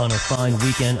On a fine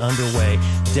weekend underway.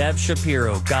 Dev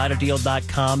Shapiro,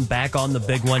 GotADeal.com, back on the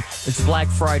big one. It's Black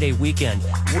Friday weekend.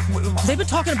 They've been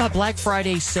talking about Black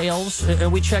Friday sales.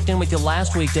 We checked in with you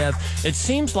last week, Dev. It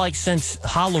seems like since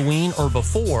Halloween or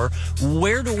before,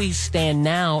 where do we stand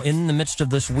now in the midst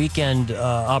of this weekend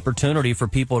opportunity for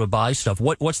people to buy stuff?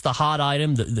 What's the hot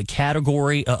item, the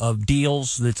category of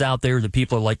deals that's out there that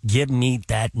people are like, give me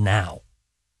that now?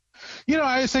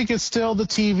 I think it's still the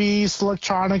TVs,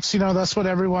 electronics, that's what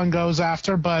everyone goes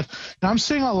after. But I'm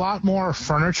seeing a lot more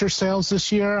furniture sales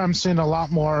this year. I'm seeing a lot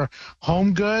more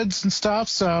home goods and stuff.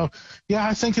 So, yeah,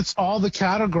 I think it's all the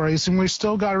categories. And we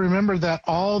still got to remember that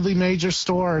all the major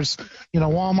stores,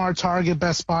 Walmart, Target,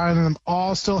 Best Buy, and them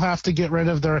all still have to get rid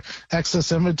of their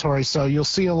excess inventory. So you'll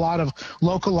see a lot of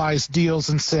localized deals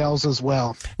and sales as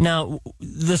well. Now,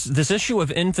 this issue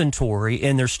of inventory,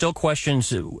 and there's still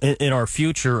questions in our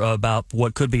future about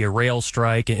what could be a rail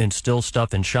strike and still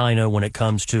stuff in China when it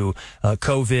comes to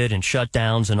COVID and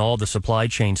shutdowns and all the supply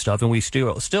chain stuff. And we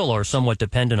still are somewhat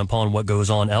dependent upon what goes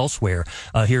on elsewhere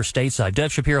here stateside.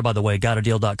 Dev Shapiro, by the way,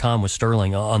 GotADeal.com with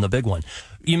Sterling on the big one.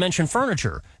 You mentioned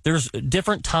furniture. There's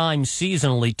different times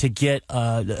seasonally to get,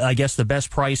 I guess, the best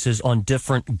prices on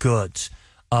different goods.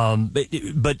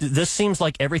 But this seems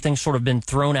like everything's sort of been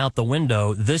thrown out the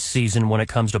window this season when it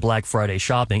comes to Black Friday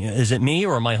shopping. Is it me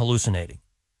or am I hallucinating?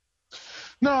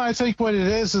 No, I think what it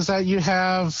is that you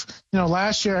have,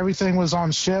 last year everything was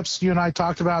on ships. You and I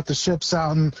talked about the ships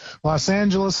out in Los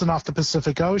Angeles and off the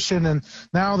Pacific Ocean, and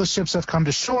now the ships have come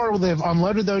to shore. They've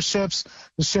unloaded those ships.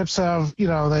 The ships have,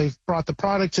 they've brought the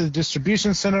product to the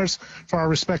distribution centers for our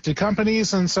respected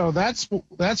companies, and so that's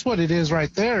what it is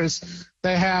right there. Is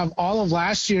they have all of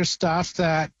last year's stuff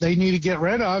that they need to get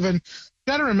rid of, and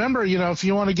got to remember, if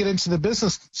you want to get into the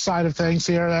business side of things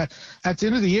here, that at the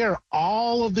end of the year,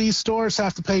 all of these stores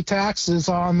have to pay taxes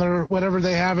on their whatever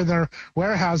they have in their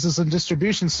warehouses and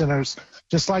distribution centers,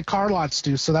 just like car lots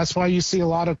do. So that's why you see a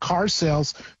lot of car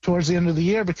sales towards the end of the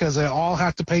year, because they all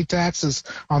have to pay taxes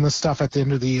on the stuff at the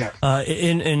end of the year.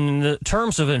 In the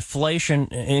terms of inflation,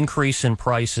 increase in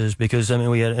prices, because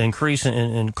we had an increase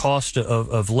in cost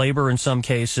of labor in some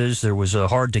cases. There was a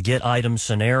hard to get item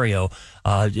scenario,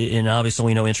 and obviously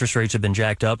we know interest rates have been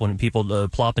jacked up when people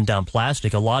plopping down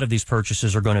plastic. A lot of these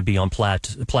purchases are going to be on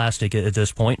plastic at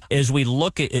this point. As we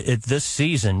look at this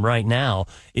season right now,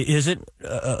 is it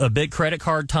a big credit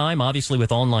card time? Obviously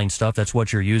with online stuff, that's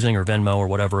what you're using, or Venmo or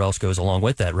whatever else goes along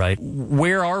with that, right?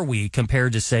 Where are we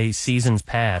compared to, say, seasons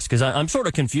past? Because I'm sort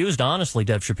of confused, honestly,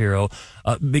 Dev Shapiro,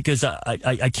 because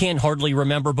I can't hardly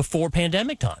remember before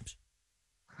pandemic times.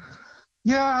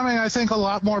 Yeah, I think a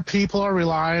lot more people are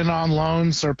relying on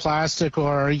loans or plastic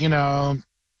or, buy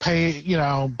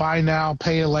now,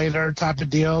 pay later type of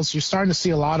deals. You're starting to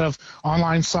see a lot of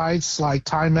online sites like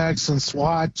Timex and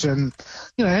Swatch and,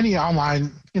 any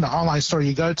online store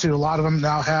you go to. A lot of them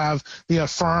now have the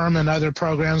Affirm and other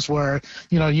programs where,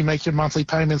 you make your monthly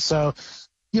payments. So,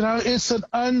 it's an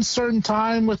uncertain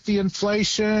time with the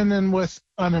inflation and with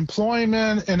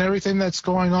unemployment and everything that's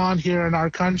going on here in our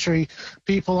country.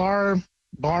 People are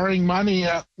borrowing money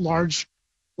at large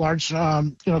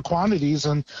quantities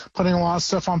and putting a lot of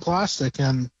stuff on plastic,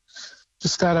 and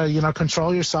just gotta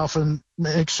control yourself and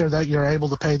make sure that you're able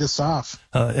to pay this off.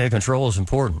 Control is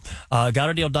important.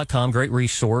 GotADeal.com, great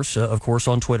resource, of course,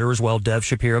 on Twitter as well. Dev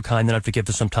Shapiro, kind enough to give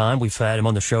us some time. We've had him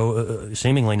on the show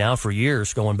seemingly now for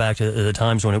years, going back to the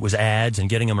times when it was ads and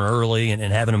getting them early and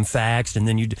having them faxed, and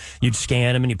then you'd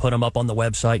scan them and you put them up on the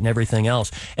website and everything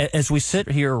else. As we sit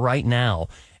here right now,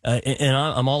 and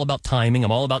I'm all about timing.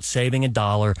 I'm all about saving a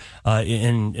dollar.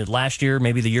 And last year,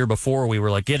 maybe the year before, we were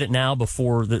like, get it now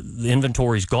before the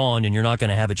inventory's gone and you're not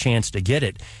going to have a chance to get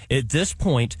it. At this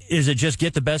point, is it just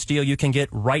get the best deal you can get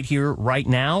right here, right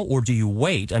now, or do you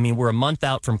wait? We're a month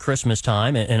out from Christmas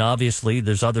time, and obviously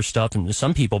there's other stuff, and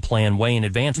some people plan way in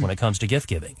advance when it comes to gift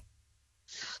giving.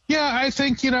 Yeah, I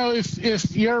think,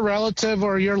 if your relative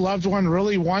or your loved one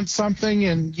really wants something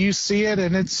and you see it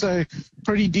and it's a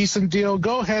pretty decent deal,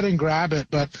 go ahead and grab it.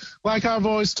 But like I've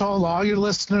always told all your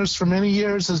listeners for many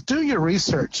years is do your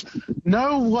research.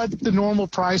 Know what the normal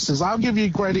price is. I'll give you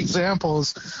great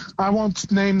examples. I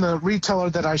won't name the retailer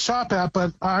that I shop at,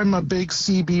 but I'm a big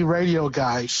CB radio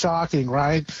guy. Shocking,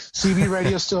 right? CB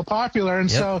radio is still popular. And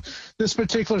so this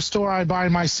particular store I buy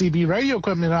my CB radio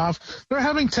equipment off, they're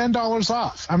having $10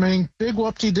 off. Big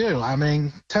whoop-de-doo.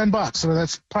 $10.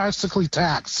 That's practically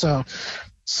tax. So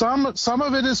some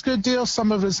of it is good deal,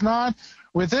 some of it's not.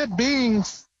 With it being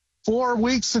 4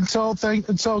 weeks until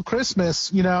Christmas,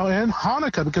 and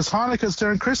Hanukkah, because Hanukkah's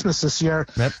during Christmas this year.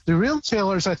 Yep. The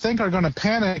retailers, I think, are going to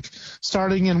panic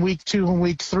starting in week 2 and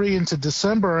week 3 into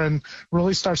December and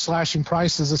really start slashing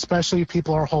prices, especially if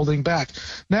people are holding back.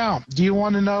 Now, do you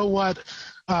want to know what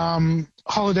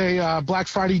holiday Black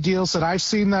Friday deals that I've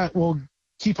seen that will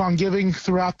keep on giving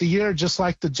throughout the year, just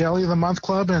like the Jelly of the Month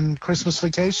Club and Christmas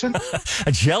Vacation?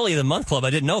 A Jelly of the Month Club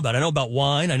I didn't know about. I know about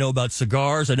wine. I know about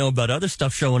cigars. I know about other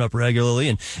stuff showing up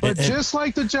regularly. But just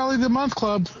like the Jelly of the Month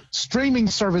Club, streaming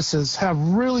services have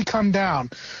really come down.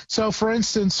 So, for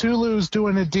instance, Hulu's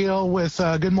doing a deal with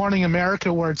Good Morning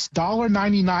America where it's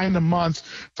 $1.99 a month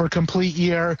for a complete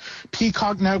year.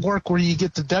 Peacock Network, where you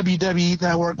get the WWE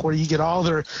Network, where you get all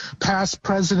their past,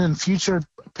 present, and future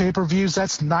pay-per-views,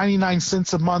 that's 99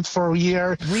 cents a month for a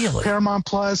year. Really? Paramount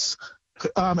Plus,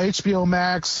 HBO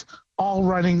Max, all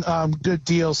running good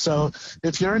deals. So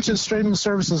if you're into streaming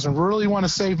services and really want to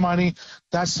save money,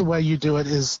 that's the way you do it,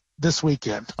 is this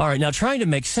weekend. All right, now trying to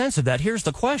make sense of that, here's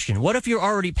the question. What if you're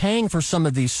already paying for some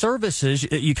of these services?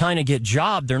 You kind of get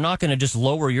jobbed. They're not going to just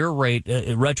lower your rate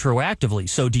retroactively.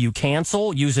 So do you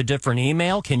cancel, use a different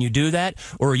email? Can you do that?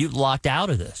 Or are you locked out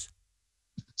of this?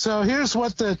 So here's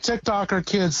what the TikToker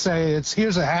kids say.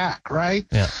 Here's a hack, right?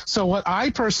 Yeah. So what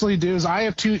I personally do is I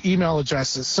have 2 email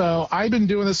addresses. So I've been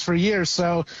doing this for years.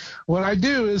 So what I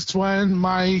do is when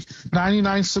my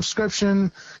 99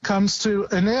 subscription comes to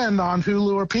an end on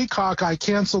Hulu or Peacock, I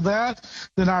cancel that.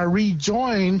 Then I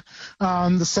rejoin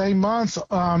the same month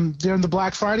during the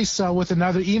Black Friday sale with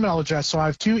another email address. So I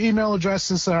have 2 email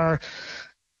addresses that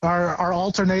are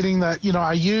alternating that,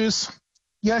 I use.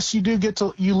 Yes, you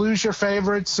lose your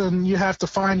favorites and you have to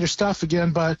find your stuff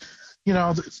again. But,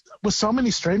 with so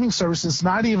many streaming services, it's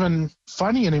not even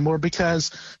funny anymore, because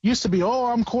it used to be,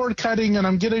 I'm cord cutting and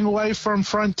I'm getting away from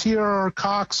Frontier or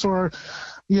Cox or,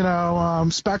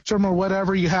 Spectrum or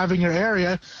whatever you have in your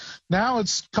area. Now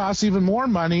it's costs even more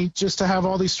money just to have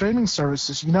all these streaming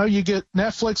services. You get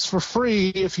Netflix for free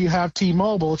if you have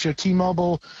T-Mobile. If you're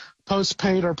T-Mobile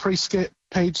postpaid or prepaid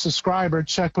subscriber,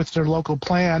 check with your local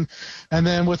plan. And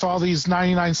then with all these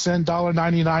 99-cent,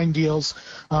 $1.99 deals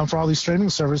for all these streaming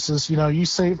services, you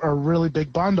save a really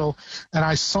big bundle. And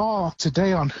I saw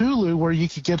today on Hulu where you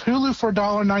could get Hulu for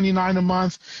 $1.99 a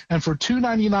month, and for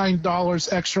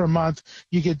 $2.99 extra a month,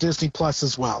 you get Disney Plus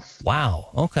as well. Wow.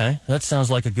 Okay. That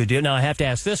sounds like a good deal. Now, I have to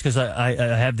ask this because I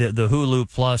have the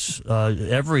Hulu Plus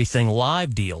everything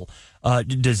live deal.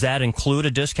 Does that include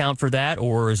a discount for that,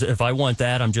 or if I want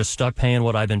that, I'm just stuck paying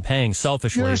what I've been paying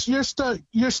selfishly?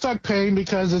 You're stuck paying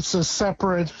because it's the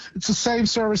same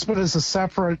service, but it's a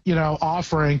separate,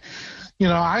 offering.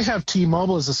 I have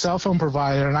T-Mobile as a cell phone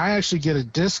provider, and I actually get a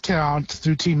discount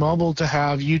through T-Mobile to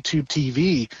have YouTube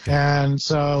TV. And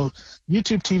so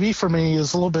YouTube TV for me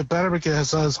is a little bit better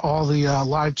because it has all the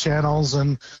live channels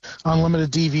and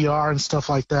unlimited DVR and stuff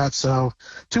like that. So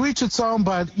to each its own,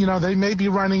 but, they may be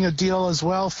running a deal as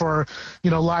well for,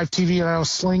 live TV. I know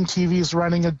Sling TV is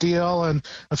running a deal, and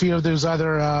a few of those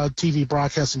other TV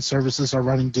broadcasting services are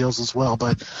running deals as well.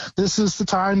 But this is the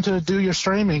time to do your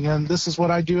streaming, and this is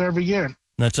what I do every year.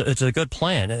 It's a good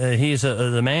plan. He's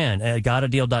the man at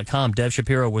gotadeal.com. Dev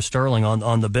Shapiro with Sterling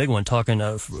on the big one, talking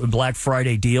Black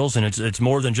Friday deals, and it's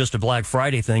more than just a Black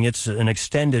Friday thing. It's an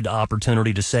extended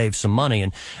opportunity to save some money.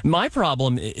 And my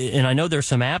problem, and I know there's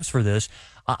some apps for this,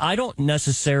 I don't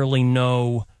necessarily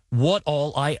know what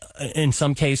all I, in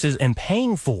some cases, am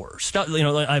paying for.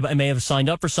 I may have signed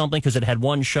up for something because it had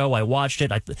one show, I watched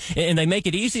it, and they make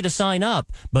it easy to sign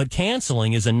up, but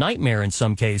canceling is a nightmare in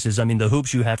some cases. I mean, the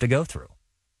hoops you have to go through.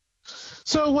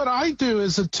 So what I do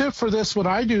is a tip for this. What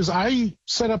I do is I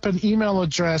set up an email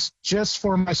address just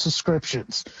for my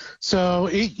subscriptions. So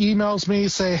it emails me,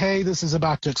 say, hey, this is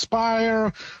about to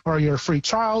expire, or your free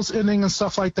trial's ending and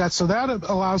stuff like that. So that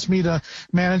allows me to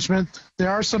management.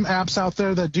 There are some apps out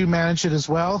there that do manage it as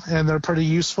well, and they're pretty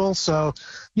useful. So,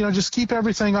 just keep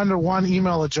everything under one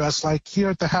email address. Like here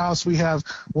at the house, we have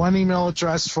one email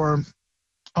address for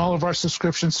all of our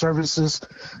subscription services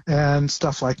and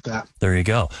stuff like that. There you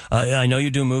go. I know you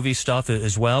do movie stuff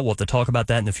as well. We'll have to talk about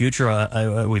that in the future.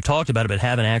 We've talked about it, but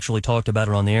haven't actually talked about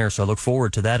it on the air, so I look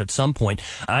forward to that at some point.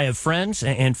 I have friends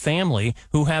and family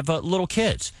who have little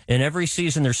kids, and every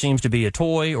season there seems to be a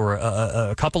toy or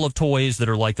a couple of toys that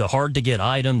are like the hard-to-get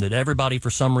item that everybody for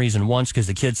some reason wants because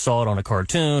the kids saw it on a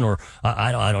cartoon, or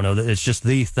I don't know. It's just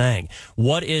the thing.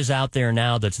 What is out there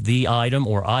now that's the item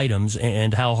or items,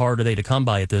 and how hard are they to come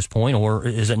by at this point, or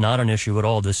is it not an issue at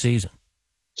all this season?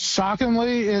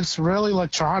 Shockingly, it's really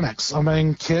electronics. I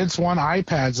mean, kids want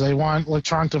iPads. They want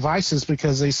electronic devices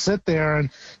because they sit there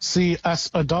and see us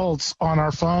adults on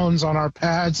our phones, on our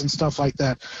pads and stuff like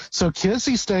that. So kids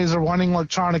these days are wanting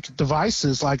electronic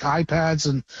devices like iPads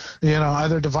and,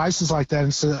 other devices like that.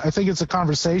 And so I think it's a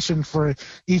conversation for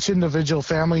each individual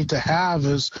family to have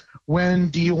is when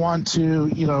do you want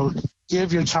to,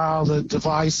 give your child a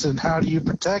device and how do you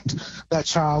protect that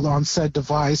child on said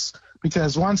device?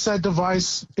 Because once that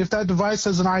device, if that device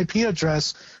has an IP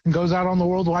address and goes out on the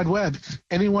World Wide Web,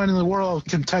 anyone in the world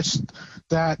can touch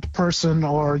that person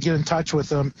or get in touch with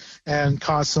them and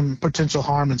cause some potential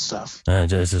harm and stuff.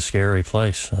 It's a scary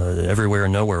place, everywhere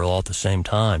and nowhere all at the same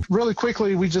time. Really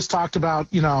quickly, we just talked about,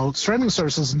 streaming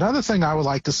services. Another thing I would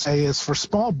like to say is for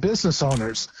small business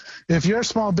owners, if you're a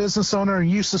small business owner and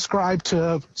you subscribe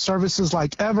to services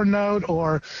like Evernote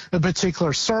or a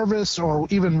particular service or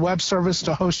even web service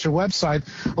to host your website,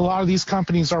 a lot of these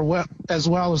companies are as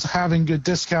well as having good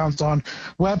discounts on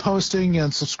web hosting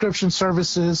and subscription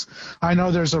services. I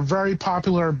know there's a very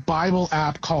popular Bible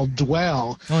app called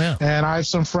Dwell. Oh, yeah. And I have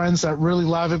some friends that really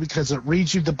love it because it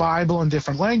reads you the Bible in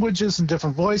different languages and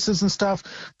different voices and stuff.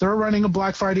 They're running a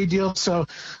Black Friday deal. So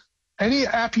any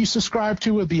app you subscribe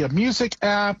to would be a music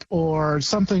app or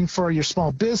something for your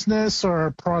small business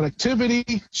or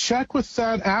productivity. Check with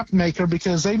that app maker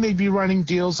because they may be running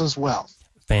deals as well.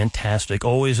 Fantastic.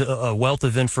 Always a wealth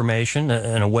of information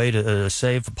and a way to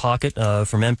save a pocket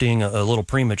from emptying a little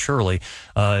prematurely.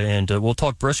 And we'll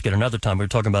talk brisket another time. We were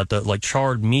talking about like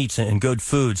charred meats and good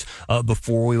foods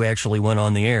before we actually went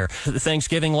on the air.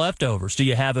 Thanksgiving leftovers. Do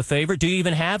you have a favorite? Do you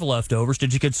even have leftovers?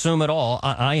 Did you consume it all?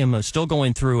 I am still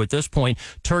going through at this point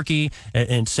turkey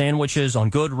and sandwiches on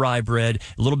good rye bread,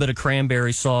 a little bit of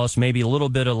cranberry sauce, maybe a little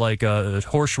bit of like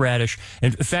horseradish.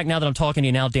 In fact, now that I'm talking to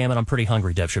you now, damn it, I'm pretty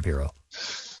hungry, Dev Shapiro.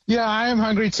 Yeah, I am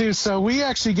hungry too. So we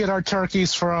actually get our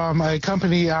turkeys from a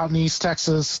company out in East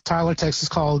Texas, Tyler, Texas,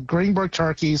 called Greenberg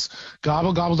Turkeys.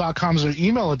 GobbleGobble.com is their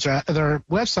email address, their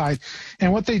website.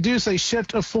 And what they do is they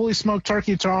ship a fully smoked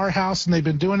turkey to our house, and they've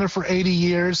been doing it for 80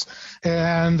 years.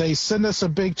 And they send us a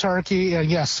big turkey, and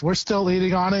yes, we're still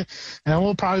eating on it, and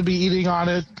we'll probably be eating on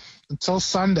it until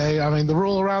Sunday. I mean, the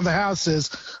rule around the house is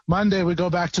Monday we go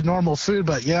back to normal food.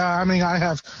 But yeah, I mean, I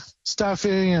have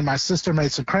stuffing, and my sister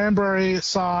made some cranberry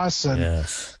sauce and,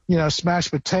 yes, smashed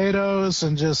potatoes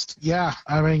and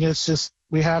it's just,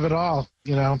 we have it all,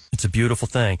 It's a beautiful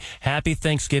thing. Happy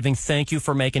Thanksgiving. Thank you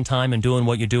for making time and doing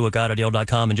what you do at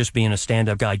GodADL.com and just being a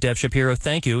stand-up guy. Dev Shapiro,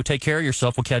 thank you. Take care of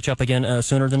yourself. We'll catch up again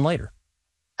sooner than later.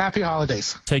 Happy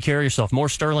holidays. Take care of yourself. More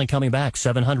Sterling coming back,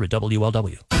 700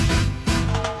 WLW.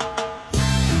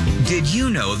 Did you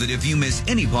know that if you miss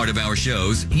any part of our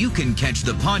shows, you can catch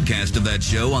the podcast of that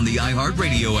show on the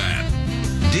iHeartRadio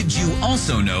app? Did you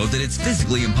also know that it's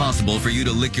physically impossible for you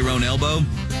to lick your own elbow?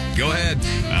 Go ahead.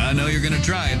 I know you're going to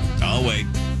try it. I'll wait.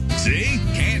 See?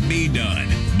 Can't be done.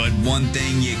 But one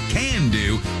thing you can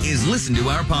do is listen to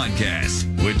our podcast,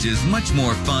 which is much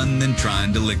more fun than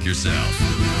trying to lick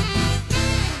yourself.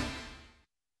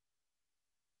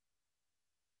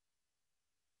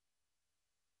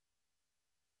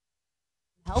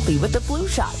 Healthy with the flu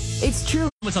shot. It's true.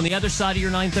 What's on the other side of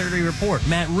your 9:30 report?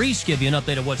 Matt Reese give you an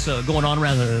update of what's going on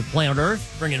around the planet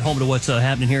Earth, bring it home to what's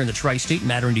happening here in the Tri-State,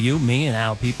 mattering to you, me, and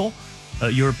our people,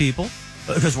 your people,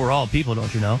 because we're all people,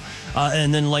 don't you know?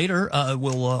 And then later,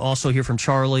 we'll also hear from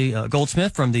Charlie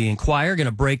Goldsmith from the Inquirer, going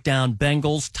to break down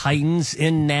Bengals Titans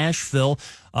in Nashville.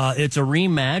 It's a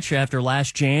rematch after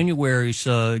last January's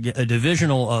a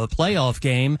divisional playoff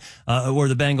game where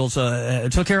the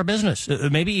Bengals took care of business.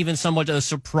 Maybe even somewhat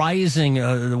surprising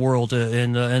the world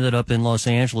and ended up in Los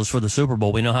Angeles for the Super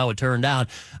Bowl. We know how it turned out.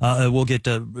 We'll get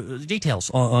details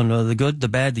on the good, the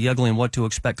bad, the ugly, and what to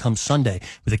expect come Sunday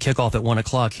with a kickoff at 1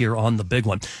 o'clock here on the big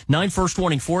one. 9 first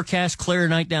warning forecast. Clear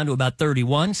night down to about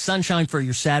 31. Sunshine for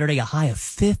your Saturday, a high of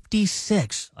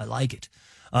 56. I like it.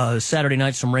 Saturday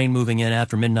night, some rain moving in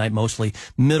after midnight, mostly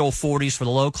middle 40s for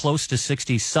the low, close to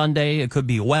 60 Sunday. It could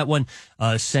be a wet one.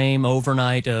 Same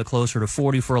overnight, closer to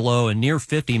 40 for a low and near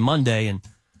 50 Monday. And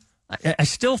I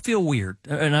still feel weird,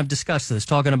 and I've discussed this,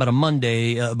 talking about a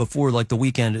Monday before like the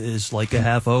weekend is like a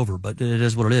half over, but it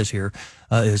is what it is here,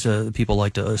 people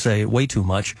like to say way too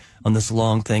much on this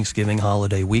long Thanksgiving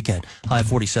holiday weekend. High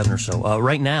 47 or so.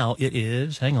 Right now it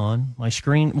is, hang on, my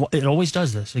screen, it always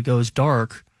does this. It goes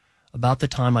dark about the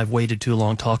time I've waited too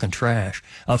long talking trash.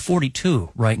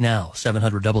 42 right now,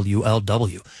 700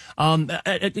 WLW. I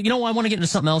want to get into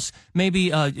something else. Maybe,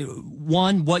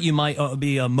 one, what you might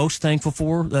be most thankful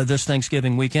for this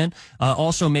Thanksgiving weekend.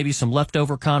 Also, maybe some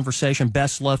leftover conversation,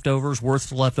 best leftovers,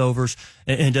 worst leftovers.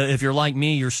 And if you're like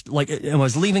me, I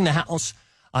was leaving the house.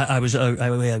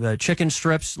 We had chicken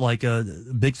strips, like a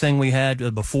big thing we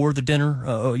had before the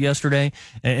dinner yesterday,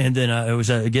 and then I was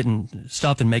getting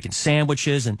stuff and making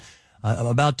sandwiches, and I'm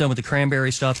about done with the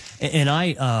cranberry stuff. And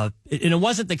it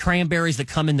wasn't the cranberries that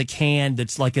come in the can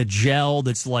that's like a gel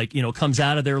that's like, comes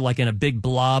out of there like in a big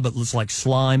blob. It looks like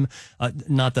slime.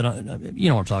 Not that you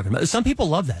know what I'm talking about. Some people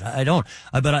love that. I don't.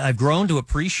 But I've grown to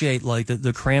appreciate like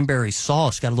the cranberry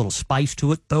sauce. Got a little spice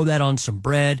to it. Throw that on some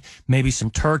bread, maybe some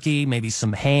turkey, maybe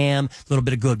some ham, a little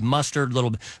bit of good mustard,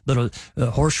 little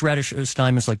horseradish.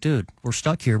 Steinman's like, dude, we're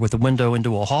stuck here with a window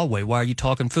into a hallway. Why are you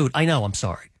talking food? I know. I'm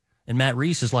sorry. And Matt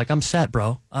Reese is like, I'm set,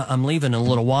 bro. I'm leaving in a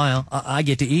little while. I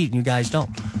get to eat, and you guys don't.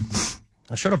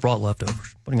 I should have brought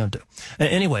leftovers. What are you going to do?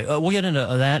 Anyway, we'll get into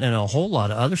that and a whole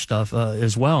lot of other stuff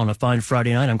as well on a fine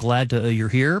Friday night. I'm glad you're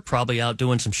here, probably out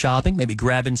doing some shopping, maybe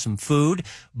grabbing some food.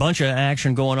 Bunch of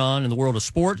action going on in the world of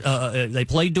sport. They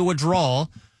played to a draw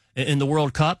in the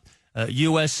World Cup,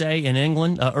 USA and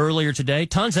England earlier today.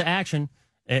 Tons of action.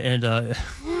 And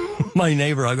my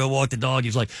neighbor, I go walk the dog.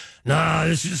 He's like, nah,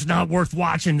 this is just not worth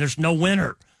watching. There's no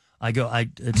winner. I go,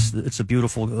 it's a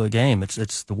beautiful game.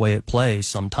 It's the way it plays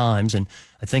sometimes. And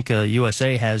I think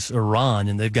USA has Iran,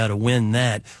 and they've got to win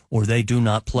that, or they do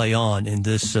not play on in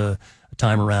this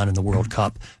time around in the World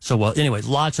Cup. So, anyway,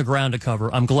 lots of ground to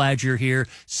cover. I'm glad you're here,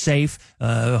 safe,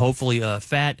 hopefully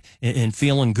fat and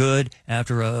feeling good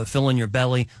after filling your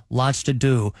belly. Lots to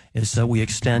do as we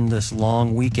extend this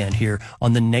long weekend here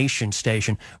on the Nation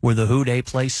Station, where the Who Dey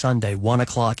plays Sunday, 1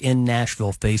 o'clock in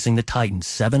Nashville, facing the Titans,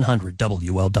 700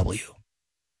 WLW.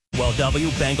 Well,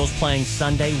 Bengals playing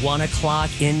Sunday, 1 o'clock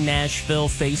in Nashville,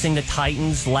 facing the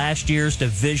Titans. Last year's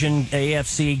division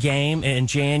AFC game in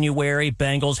January.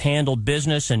 Bengals handled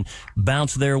business and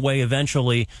bounced their way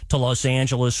eventually to Los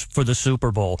Angeles for the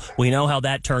Super Bowl. We know how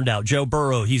that turned out. Joe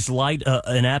Burrow, he's light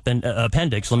an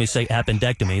appendix. Let me say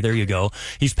appendectomy. There you go.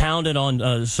 He's pounded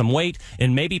on some weight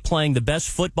and maybe playing the best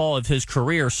football of his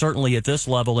career, certainly at this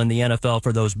level in the NFL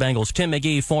for those Bengals. Tim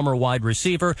McGee, former wide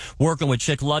receiver, working with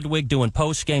Chick Ludwig, doing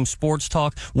post-game sports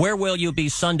talk. Where will you be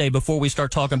Sunday before we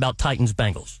start talking about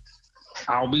Titans-Bengals?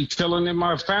 I'll be chilling in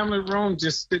my family room,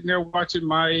 just sitting there watching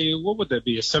my, what would that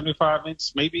be, a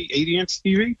 75-inch, maybe 80-inch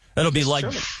TV?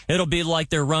 It'll be like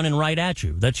they're running right at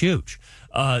you. That's huge.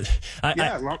 Long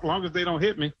as they don't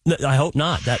hit me. I hope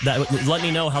not. That let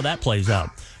me know how that plays out.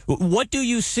 What do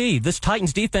you see? This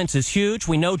Titans defense is huge.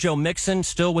 We know Joe Mixon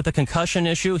still with a concussion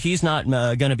issue. He's not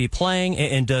going to be playing.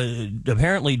 And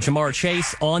apparently Jamar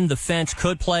Chase on the fence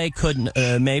could play, could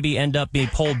maybe end up being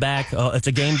pulled back. It's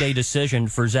a game day decision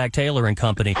for Zach Taylor and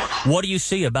company. What do you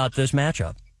see about this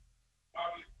matchup?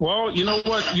 Well, you know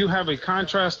what? You have a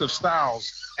contrast of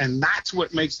styles, and that's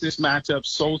what makes this matchup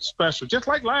so special. Just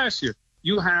like last year,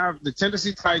 you have the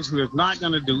Tennessee Titans, who are not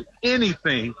going to do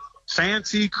anything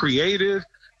fancy, creative.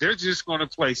 They're just going to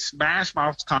play smash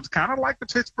mouth, kind of like the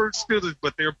Pittsburgh Steelers,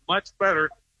 but they're much better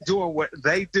doing what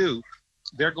they do.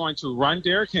 They're going to run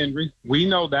Derrick Henry. We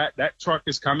know that. That truck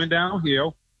is coming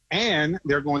downhill, and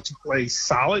they're going to play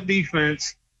solid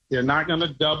defense. They're not going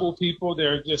to double people.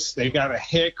 They've got a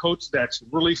head coach that's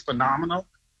really phenomenal.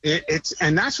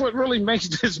 And that's what really makes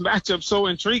this matchup so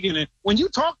intriguing. And when you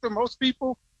talk to most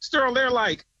people, Sterling, they're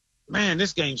like, man,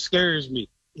 this game scares me.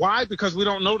 Why? Because we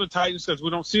don't know the Titans, because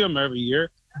we don't see them every year.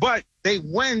 But they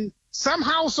win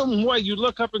somehow, some way. You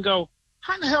look up and go,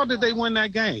 how the hell did they win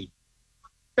that game?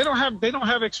 They don't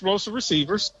have explosive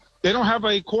receivers. They don't have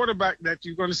a quarterback that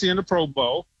you're going to see in the Pro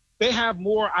Bowl. They have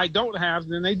more I don't have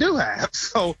than they do have.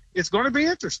 So it's going to be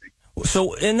interesting.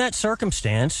 So in that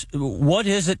circumstance, what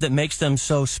is it that makes them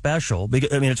so special?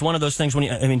 Because, I mean, it's one of those things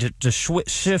when to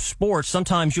shift sports,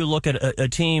 sometimes you look at a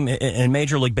team in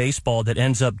Major League Baseball that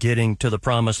ends up getting to the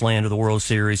promised land of the World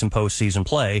Series and postseason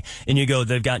play, and you go,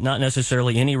 they've got not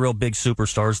necessarily any real big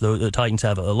superstars, though the Titans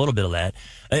have a little bit of that,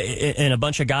 and a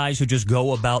bunch of guys who just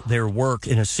go about their work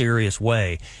in a serious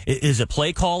way. Is it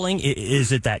play calling?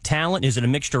 Is it that talent? Is it a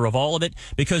mixture of all of it?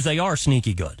 Because they are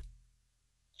sneaky good.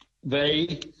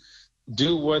 They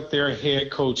do what their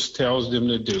head coach tells them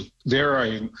to do. They're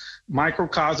a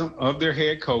microcosm of their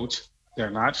head coach.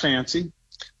 They're not fancy.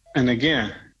 And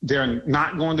again, they're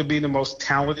not going to be the most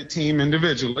talented team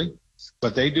individually,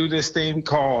 but they do this thing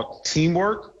called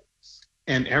teamwork.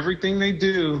 And everything they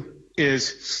do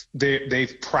is they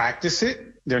practice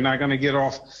it. They're not going to get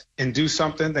off and do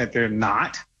something that they're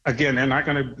not. Again,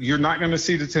 you're not going to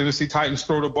see the Tennessee Titans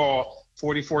throw the ball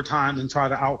 44 times and try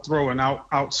to outthrow and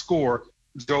outscore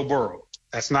Joe Burrow.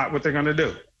 That's not what they're going to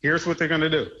do. Here's what they're going to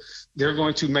do. They're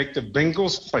going to make the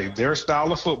Bengals play their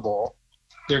style of football.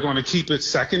 They're going to keep it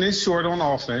second and short on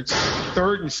offense,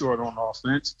 third and short on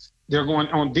offense. They're going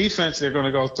on defense. They're going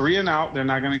to go 3 and out. They're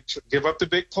not going to give up the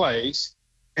big plays.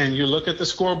 And you look at the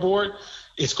scoreboard,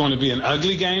 it's going to be an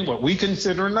ugly game, what we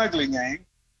consider an ugly game.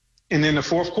 And in the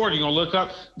fourth quarter, you're going to look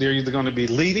up, they're either going to be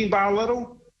leading by a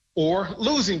little or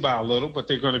losing by a little, but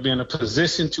they're going to be in a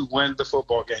position to win the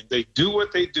football game. They do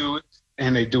what they do,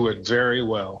 and they do it very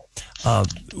well.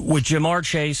 With Ja'Marr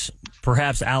Chase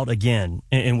perhaps out again,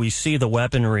 and we see the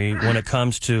weaponry when it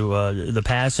comes to the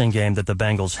passing game that the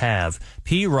Bengals have.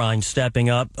 Perine stepping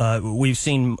up. We've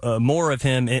seen more of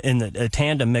him in the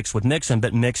tandem mix with Mixon,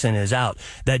 but Mixon is out.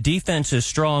 That defense is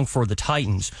strong for the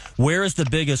Titans. Where is the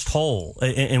biggest hole?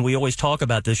 And we always talk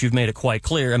about this. You've made it quite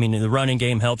clear. I mean, the running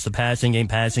game helps the passing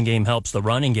game helps the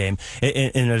running game.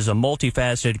 And it is a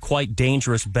multifaceted, quite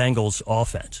dangerous Bengals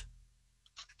offense.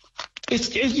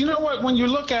 It's you know what? When you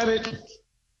look at it,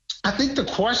 I think the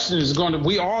question is going to,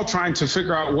 we all trying to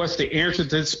figure out what's the answer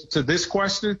to this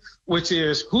question, which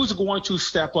is who's going to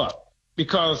step up?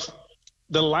 Because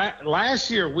the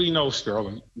last year, we know,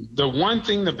 Sterling, the one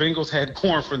thing the Bengals had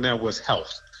going for them was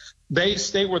health.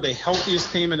 They were the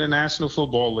healthiest team in the National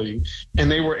Football League, and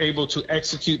they were able to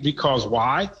execute because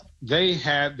why? They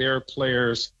had their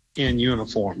players in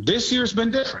uniform. This year's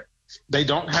been different. They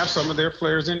don't have some of their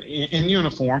players in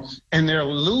uniform, and they're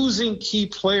losing key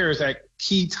players at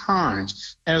key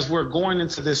times. As we're going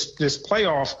into this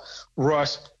playoff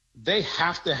rush, they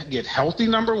have to get healthy,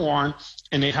 number one,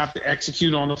 and they have to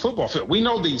execute on the football field. We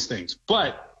know these things,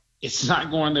 but it's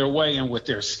not going their way. And with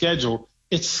their schedule,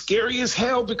 it's scary as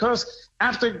hell because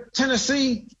after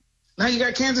Tennessee, now you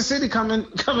got Kansas City coming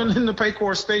in the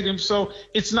Paycor Stadium. So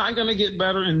it's not going to get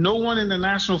better, and no one in the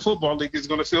National Football League is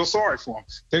going to feel sorry for them.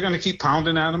 They're going to keep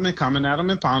pounding at them and coming at them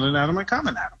and pounding at them and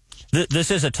coming at them.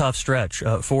 This is a tough stretch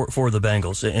for the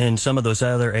Bengals, and some of those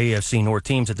other AFC North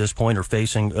teams at this point are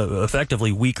facing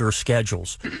effectively weaker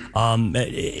schedules. In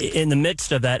the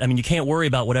midst of that, I mean, you can't worry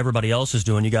about what everybody else is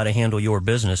doing. You got to handle your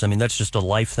business. I mean, that's just a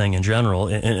life thing in general,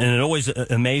 and it always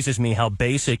amazes me how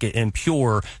basic and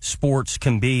pure sports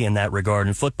can be in that regard.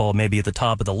 And football may be at the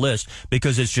top of the list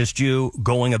because it's just you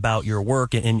going about your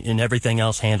work, and everything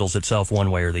else handles itself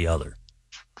one way or the other.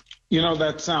 You know,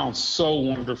 that sounds so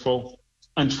wonderful.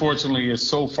 Unfortunately, it's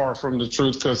so far from the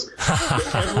truth because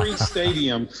every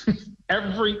stadium,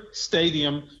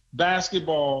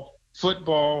 basketball,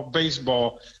 football,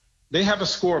 baseball, they have a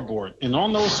scoreboard. And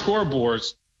on those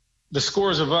scoreboards, the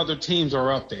scores of other teams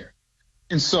are up there.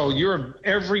 And so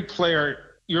every player,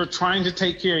 you're trying to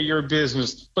take care of your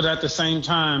business, but at the same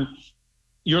time,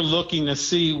 you're looking to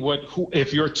see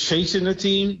if you're chasing a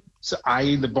team, so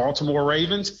i.e. the Baltimore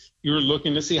Ravens, you're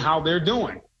looking to see how they're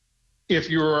doing. If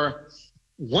you're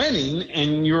winning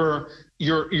and you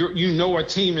know a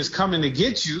team is coming to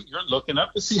get you, you're looking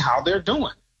up to see how they're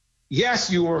doing. Yes,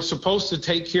 you are supposed to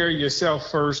take care of yourself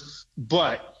first,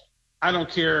 but I don't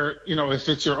care, if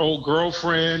it's your old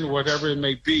girlfriend, whatever it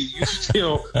may be, you're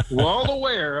still well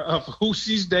aware of who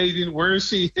she's dating, where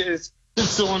she is, and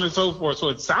so on and so forth. So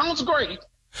it sounds great,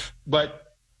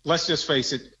 but let's just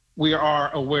face it, we are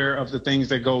aware of the things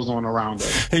that goes on around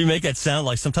us. You make that sound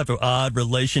like some type of odd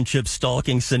relationship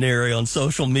stalking scenario on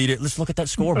social media. Let's look at that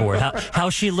scoreboard.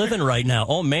 How's she living right now?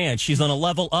 Oh man, she's on a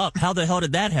level up. How the hell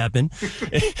did that happen?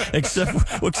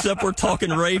 except we're talking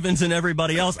Ravens and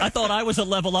everybody else. I thought I was a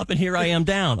level up, and here I am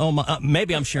down. Oh my,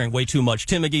 maybe I'm sharing way too much.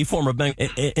 Tim McGee, former bank,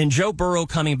 and Joe Burrow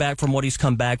coming back from what he's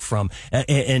come back from,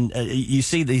 and you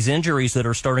see these injuries that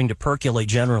are starting to percolate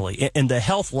generally, and the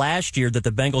health last year that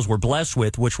the Bengals were blessed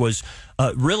with, which was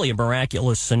really a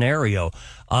miraculous scenario.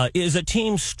 Is a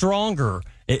team stronger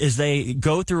as they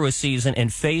go through a season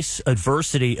and face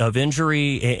adversity of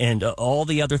injury and all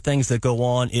the other things that go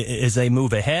on as they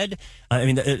move ahead? I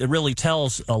mean, it really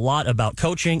tells a lot about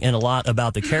coaching and a lot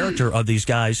about the character of these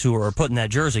guys who are putting that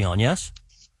jersey on, yes?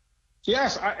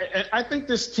 Yes, I think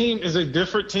this team is a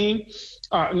different team.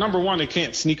 Number one, they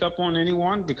can't sneak up on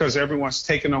anyone because everyone's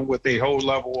taken on with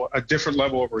a different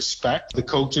level of respect. The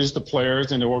coaches, the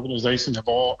players, and the organization have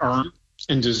all earned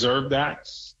and deserved that.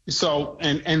 So,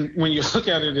 and when you look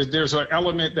at it, there's an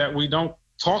element that we don't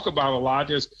talk about a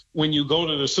lot is when you go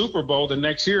to the Super Bowl the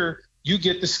next year, you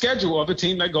get the schedule of a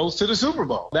team that goes to the Super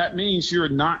Bowl. That means you're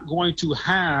not going to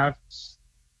have,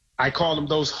 I call them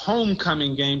those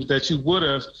homecoming games that you would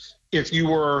have if you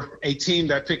were a team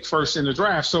that picked first in the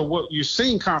draft. So what you're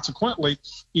seeing consequently,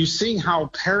 you're seeing how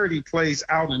parity plays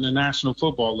out in the National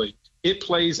Football League. It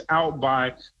plays out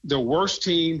by the worst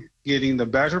team getting the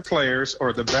better players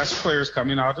or the best players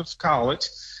coming out of college,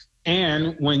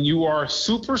 And when you are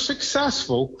super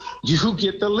successful, you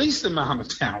get the least amount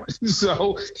of talent.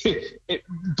 So,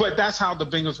 but that's how the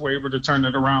Bengals were able to turn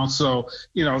it around. So,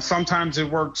 sometimes it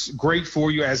works great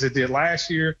for you as it did last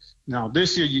year. Now,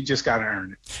 this year, you just got to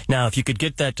earn it. Now, if you could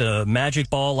get that magic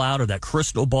ball out or that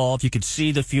crystal ball, if you could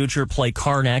see the future, play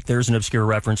Karnak, there's an obscure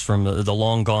reference from the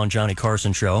long-gone Johnny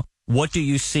Carson show. What do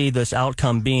you see this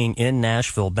outcome being in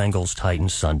Nashville,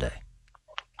 Bengals-Titans Sunday?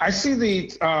 I see the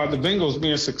Bengals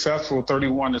being successful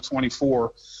 31-24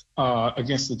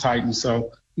 against the Titans.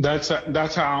 So that's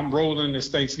how I'm rolling this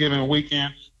Thanksgiving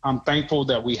weekend. I'm thankful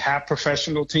that we have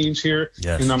professional teams here,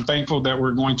 yes, and I'm thankful that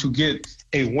we're going to get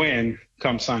a win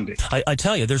come Sunday. I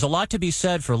tell you, there's a lot to be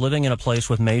said for living in a place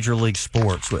with major league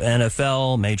sports, with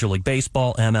NFL, Major League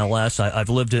Baseball, MLS. I've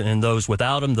lived in those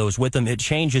without them, those with them. It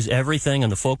changes everything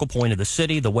and the focal point of the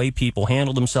city, the way people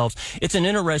handle themselves. It's an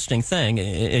interesting thing,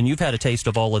 and you've had a taste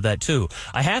of all of that too.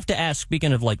 I have to ask,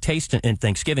 speaking of like taste in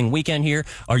Thanksgiving weekend here,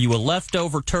 are you a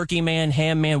leftover turkey man,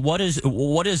 ham man? What is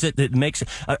it that makes?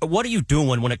 What are you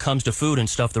doing when it comes to food and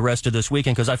stuff the rest of this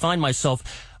weekend? Because I find myself,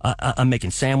 I'm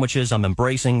making sandwiches. I'm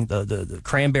embracing the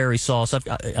cranberry sauce.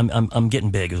 I'm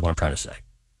getting big, is what I'm trying to say.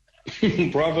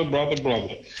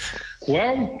 brother.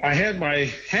 Well, I had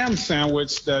my ham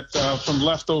sandwich that from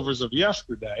leftovers of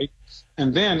yesterday,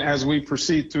 and then as we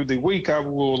proceed through the week, I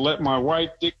will let my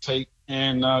wife dictate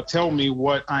and tell me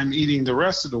what I'm eating the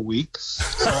rest of the week.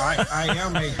 So I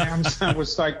am a ham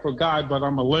sandwich type of guy, but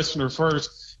I'm a listener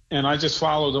first. And I just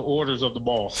follow the orders of the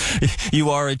boss.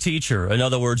 You are a teacher. In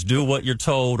other words, do what you're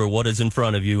told or what is in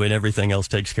front of you, and everything else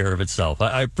takes care of itself.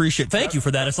 I appreciate. Thank you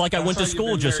for that. It's like I went to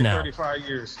school just now. 35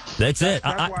 years. That's it.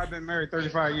 That's why I've been married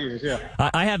 35 years. Yeah.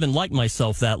 I haven't liked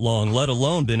myself that long, let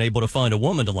alone been able to find a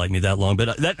woman to like me that long.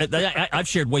 But I've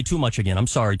shared way too much again. I'm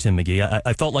sorry, Tim McGee.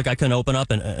 I felt like I couldn't open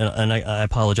up, and I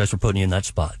apologize for putting you in that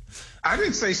spot. I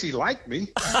didn't say she liked me.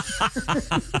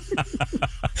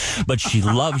 But she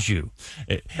loves you.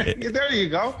 There you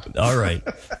go. All right.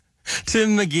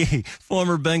 Tim McGee,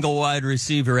 former Bengal wide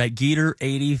receiver at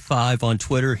Geeter85 on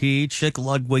Twitter. He, Chick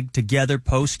Ludwig together,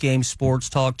 post-game sports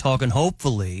talk, talking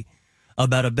hopefully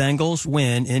about a Bengals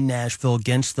win in Nashville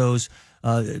against those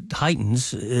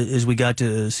Titans, as we got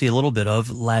to see a little bit of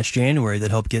last January,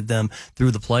 that helped get them through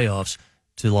the playoffs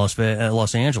to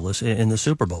Los Angeles in the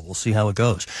Super Bowl. We'll see how it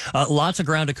goes. Lots of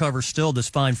ground to cover still this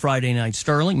fine Friday night.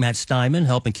 Sterling, Matt Steinman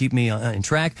helping keep me in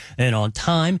track and on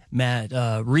time. Matt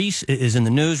Reese is in the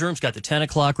newsroom. He's got the 10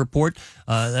 o'clock report.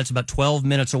 That's about 12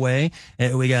 minutes away.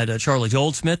 We got Charlie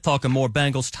Goldsmith talking more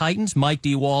Bengals Titans. Mike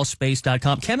D. Wall,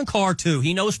 space.com. Kevin Carr, too.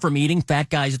 He knows from eating.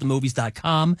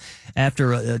 Fatguysatthemovies.com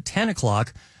after 10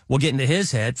 o'clock. We'll get into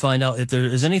his head, find out if there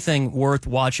is anything worth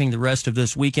watching the rest of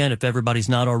this weekend, if everybody's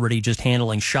not already just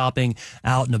handling shopping,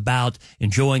 out and about,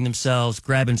 enjoying themselves,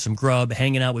 grabbing some grub,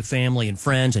 hanging out with family and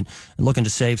friends, and looking to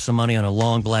save some money on a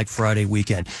long Black Friday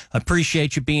weekend. I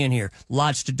appreciate you being here.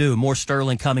 Lots to do. More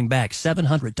Sterling coming back.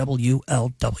 700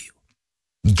 WLW.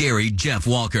 Gary Jeff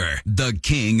Walker, the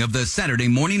king of the Saturday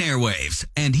morning airwaves,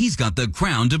 and he's got the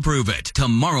crown to prove it.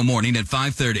 Tomorrow morning at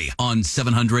 5:30 on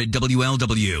 700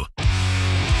 WLW.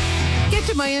 Get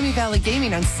to Miami Valley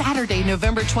Gaming on Saturday,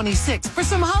 November 26th for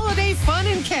some holiday fun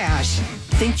and cash.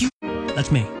 Thank you.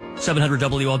 That's me. 700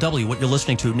 WLW, what you're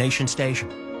listening to, Nation Station.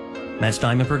 Matt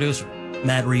Steinman, producer.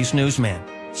 Matt Reese, newsman.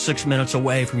 6 minutes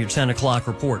away from your 10 o'clock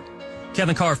report.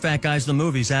 Kevin Carr, Fat Guys the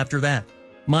Movies, after that.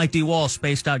 Mike D. Wall,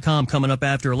 space.com, coming up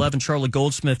after 11. Charlie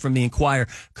Goldsmith from the Inquirer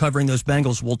covering those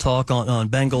Bengals. We'll talk on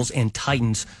Bengals and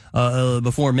Titans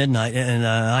before midnight. And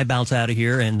I bounce out of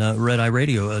here, and Red Eye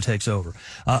Radio takes over.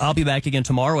 I'll be back again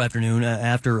tomorrow afternoon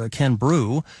after Ken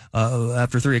Brew,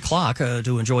 after 3 o'clock,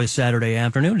 to enjoy a Saturday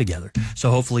afternoon together. So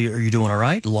hopefully you're doing all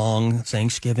right. Long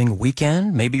Thanksgiving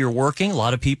weekend. Maybe you're working. A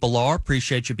lot of people are.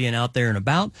 Appreciate you being out there and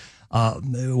about.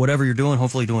 Whatever you're doing,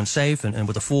 hopefully you're doing safe and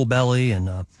with a full belly.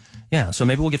 And yeah, so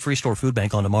maybe we'll get Free Store Food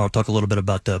Bank on tomorrow. Talk a little bit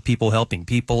about people helping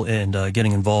people and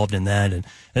getting involved in that. And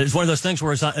it's one of those things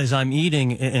where as I'm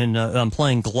eating and I'm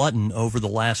playing glutton over the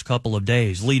last couple of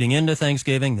days, leading into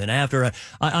Thanksgiving, then after,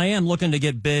 I am looking to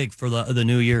get big for the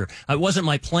new year. It wasn't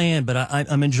my plan, but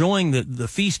I'm enjoying the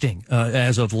feasting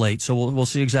as of late. So we'll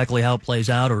see exactly how it plays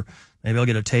out, or maybe I'll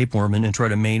get a tapeworm and try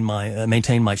to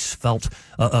maintain my svelte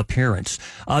appearance.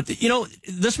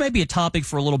 This may be a topic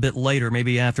for a little bit later,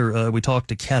 maybe after we talk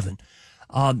to Kevin.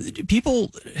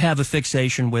 People have a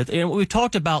fixation with, and we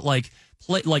talked about like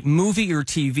movie or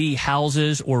TV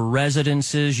houses or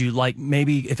residences. You like,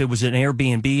 maybe if it was an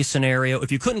Airbnb scenario,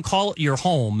 if you couldn't call it your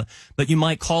home, but you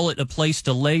might call it a place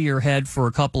to lay your head for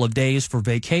a couple of days for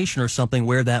vacation or something,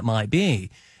 where that might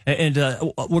be. And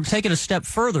we're taking a step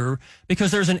further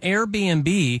because there's an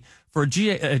Airbnb for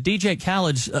DJ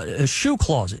Khaled's shoe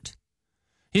closet.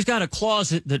 He's got a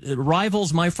closet that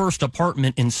rivals my first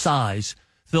apartment in size,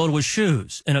 filled with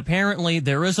shoes. And apparently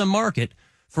there is a market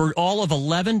for all of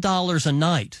 $11 a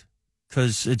night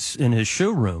because it's in his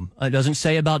shoe room. It doesn't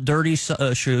say about dirty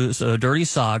shoes, dirty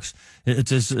socks.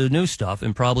 It's his new stuff,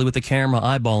 and probably with the camera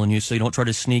eyeballing you so you don't try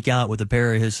to sneak out with a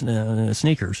pair of his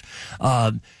sneakers.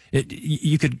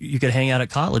 You could hang out at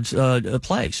Khaled's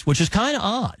place, which is kind of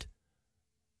odd.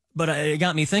 But it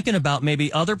got me thinking about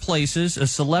maybe other places, a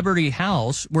celebrity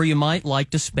house where you might like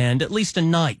to spend at least a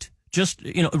night. Just,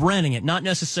 renting it, not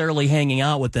necessarily hanging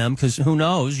out with them, because who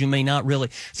knows, you may not really.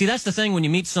 See, that's the thing when you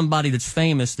meet somebody that's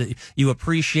famous, that you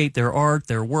appreciate their art,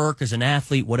 their work as an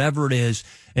athlete, whatever it is,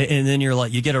 and then you're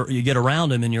like, you get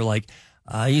around him and you're like,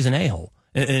 he's an a-hole.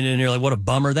 And you're like, what a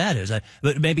bummer that is.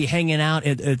 But maybe hanging out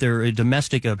at their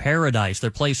domestic paradise, their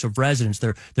place of residence,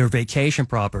 their vacation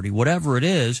property, whatever it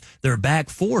is, they're back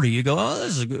 40. You go,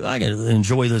 I can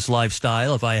enjoy this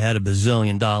lifestyle if I had $1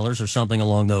 bazillion or something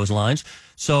along those lines.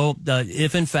 So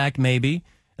if in fact maybe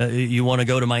you want to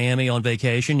go to Miami on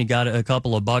vacation, you got a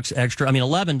couple of bucks extra. I mean,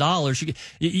 $11,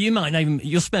 you might not even,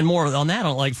 you'll spend more on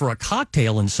that for a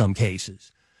cocktail in some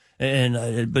cases.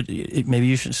 But maybe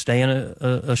you should stay in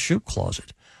a shoe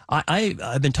closet.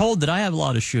 I've been told that I have a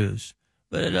lot of shoes,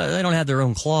 but they don't have their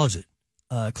own closet.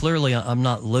 Clearly, I'm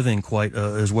not living quite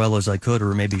as well as I could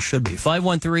or maybe should be.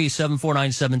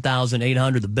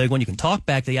 513-749-7800, the big one. You can talk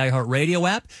back to the iHeartRadio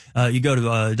app. You go to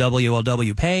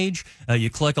WLW page. You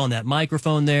click on that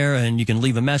microphone there, and you can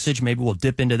leave a message. Maybe we'll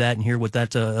dip into that and hear what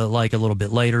that's like a little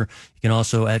bit later. You can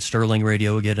also, at Sterling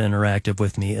Radio, get interactive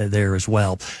with me there as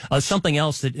well. Something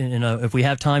else that, if we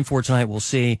have time for tonight, we'll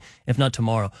see. If not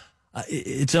tomorrow.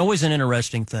 It's always an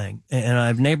interesting thing, and I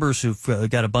have neighbors who've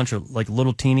got a bunch of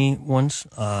little teeny ones.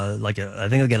 I think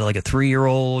they got a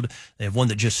 3-year-old. They have one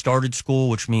that just started school,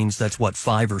 which means that's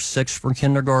 5 or 6 for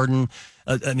kindergarten.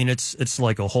 I mean, it's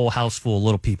like a whole house full of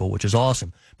little people, which is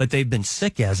awesome. But they've been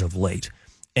sick as of late,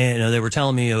 and they were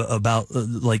telling me about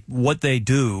what they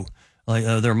do.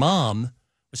 Their mom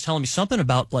was telling me something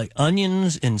about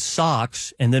onions in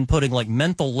socks and then putting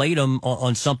mentholatum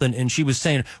on something. And she was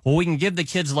saying, well, we can give the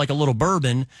kids a little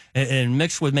bourbon and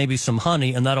mix with maybe some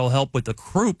honey, and that'll help with the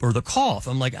croup or the cough.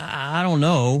 I'm like, I don't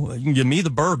know. You can give me the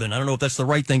bourbon. I don't know if that's the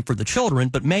right thing for the children,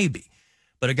 but maybe.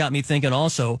 But it got me thinking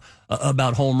also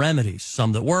about home remedies,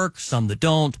 some that work, some that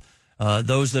don't,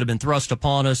 those that have been thrust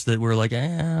upon us that we're like, I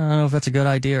don't know if that's a good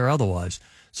idea or otherwise.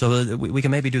 So we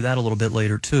can maybe do that a little bit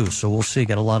later, too. So we'll see.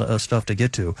 Got a lot of stuff to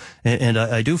get to. And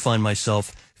I do find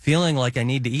myself feeling like I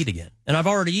need to eat again. And I've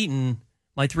already eaten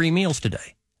my 3 meals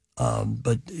today.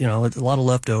 But, it's a lot of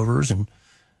leftovers. And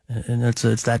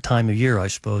it's that time of year, I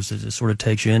suppose, it sort of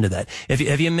takes you into that.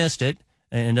 If you missed it,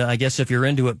 and I guess if you're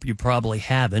into it, you probably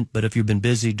haven't. But if you've been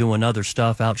busy doing other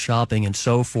stuff, out shopping and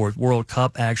so forth, World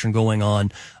Cup action going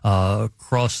on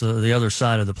across the other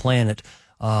side of the planet.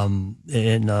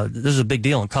 This is a big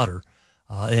deal in Qatar,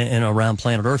 and around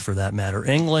planet Earth for that matter.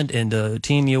 England and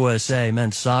Team USA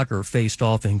men's soccer faced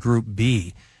off in Group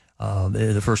B,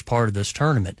 the first part of this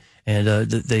tournament. And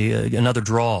another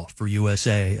draw for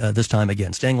USA, this time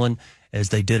against England, as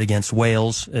they did against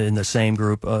Wales in the same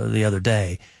group the other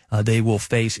day. They will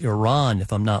face Iran,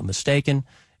 if I'm not mistaken,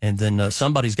 and then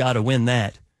somebody's got to win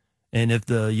that. And if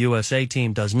the USA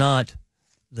team does not,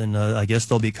 then I guess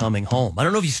they'll be coming home. I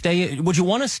don't know if you stay. Would you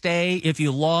want to stay if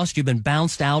you lost? You've been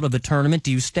bounced out of a tournament.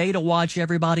 Do you stay to watch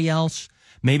everybody else?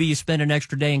 Maybe you spend an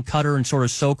extra day in Qatar and sort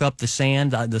of soak up the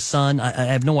sand, the sun. I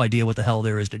have no idea what the hell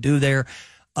there is to do there.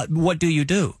 What do you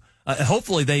do?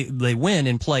 Hopefully they win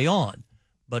and play on.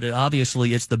 But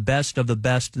obviously it's the best of the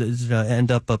best that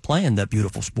end up playing that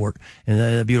beautiful sport and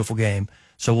that beautiful game.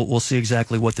 So we'll see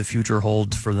exactly what the future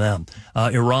holds for them.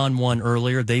 Iran won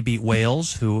earlier. They beat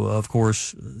Wales, who, of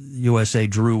course, USA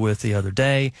drew with the other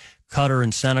day. Qatar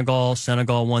and Senegal.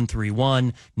 Senegal won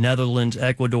 3-1. Netherlands,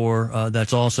 Ecuador,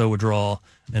 that's also a draw.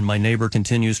 And my neighbor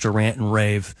continues to rant and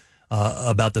rave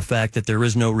about the fact that there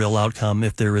is no real outcome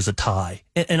if there is a tie.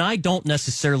 And I don't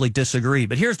necessarily disagree.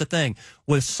 But here's the thing.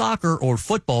 With soccer, or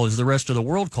football as the rest of the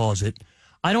world calls it,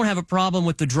 I don't have a problem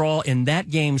with the draw in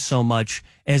that game so much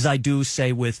as I do,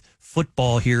 say, with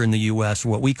football here in the U.S.,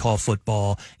 what we call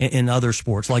football in other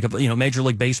sports, like, Major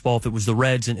League Baseball, if it was the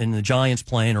Reds and the Giants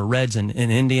playing, or Reds and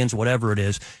Indians, whatever it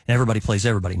is, and everybody plays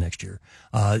everybody next year.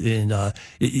 It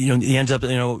ends up,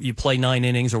 you play 9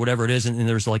 innings or whatever it is, and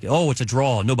there's it's a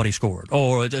draw, nobody scored.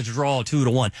 Oh, it's a draw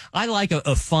 2-1. I like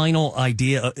a final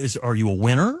idea. Are you a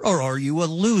winner or are you a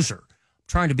loser? I'm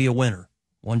trying to be a winner.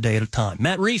 One day at a time.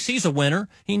 Matt Reese, he's a winner.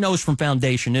 He knows from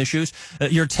Foundation Issues.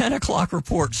 Your 10 o'clock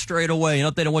report straight away.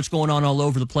 An update on what's going on all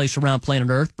over the place around planet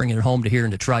Earth, bringing it home to here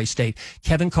into Tri-State.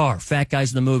 Kevin Carr, Fat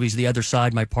Guys in the Movies, The Other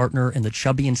Side, my partner in the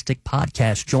Chubby and Stick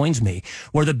podcast, joins me,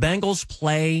 where the Bengals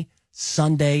play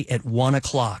Sunday at 1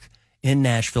 o'clock in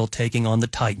Nashville, taking on the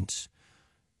Titans.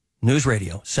 News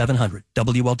Radio 700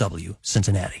 WLW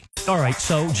Cincinnati. All right,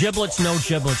 so giblets, no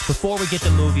giblets. Before we get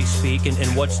to movie speak and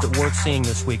what's worth seeing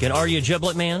this weekend, are you a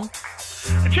giblet man?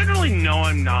 Generally, no,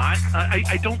 I'm not.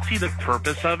 I don't see the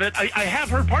purpose of it. I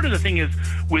have heard part of the thing is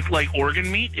with like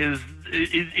organ meat is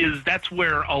that's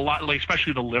where a lot, like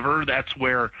especially the liver, that's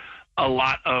where a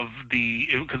lot of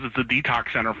because it's a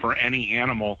detox center for any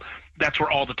animal. That's where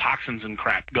all the toxins and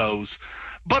crap goes.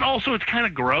 But also, it's kind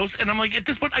of gross. And I'm like, at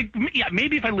this point,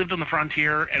 maybe if I lived on the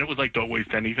frontier and it was like, don't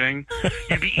waste anything,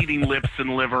 you'd be eating lips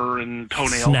and liver and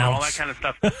toenails and all that kind of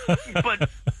stuff.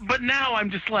 But now I'm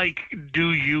just like,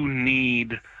 do you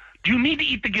need to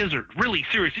eat the gizzard? Really,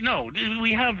 seriously? No,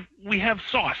 we have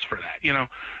sauce for that, you know?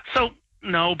 So,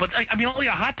 no, but I mean, only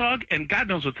a hot dog, and God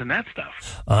knows what's in that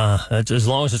stuff. As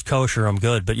long as it's kosher, I'm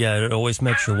good. But yeah, it always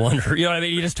makes you wonder. You know what I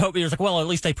mean? You just hope you're like, well, at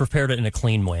least they prepared it in a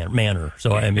clean manner.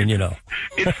 So I mean, you know,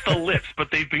 it's the lips, but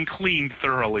they've been cleaned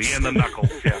thoroughly, and the knuckles.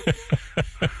 Yeah.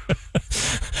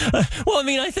 Well, I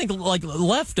mean, I think like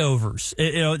leftovers,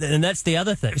 you know, and that's the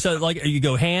other thing. So like you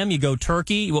go ham, you go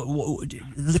turkey,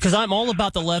 because I'm all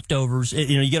about the leftovers.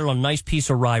 You know, you get it on a nice piece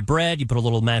of rye bread, you put a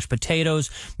little mashed potatoes,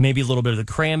 maybe a little bit of the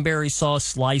cranberry sauce,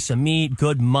 slice of meat,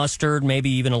 good mustard, maybe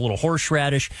even a little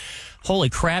horseradish. Holy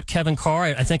crap, Kevin Carr,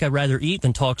 I think I'd rather eat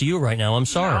than talk to you right now. I'm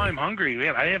sorry. Now I'm hungry.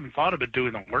 Man, I haven't thought about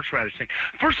doing the horseradish thing.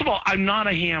 First of all, I'm not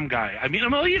a ham guy. I mean,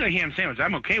 I'll eat a ham sandwich.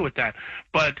 I'm okay with that.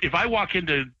 But if I walk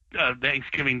into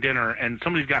Thanksgiving dinner and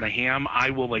somebody's got a ham,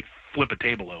 I will like flip a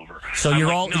table over. So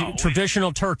you're all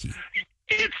traditional turkey.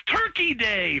 It's Turkey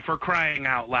Day, for crying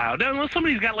out loud. Unless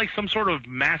somebody's got like some sort of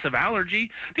massive allergy,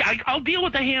 I'll deal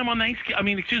with the ham on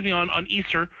on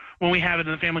Easter when we have it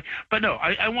in the family. But no,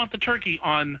 I want the turkey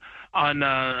I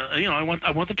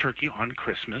want the turkey on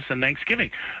Christmas and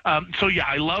Thanksgiving. So yeah,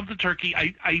 I love the turkey.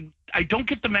 I don't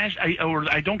get the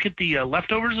I don't get the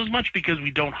leftovers as much because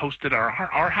we don't host it at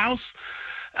our house.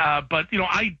 But you know,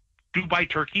 I do buy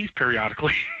turkeys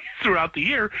periodically throughout the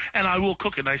year, and I will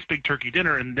cook a nice big turkey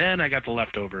dinner, and then I got the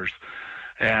leftovers.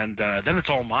 And then it's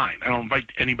all mine. I don't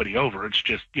invite anybody over. It's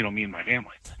just, you know, me and my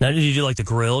family. Now, do you do like the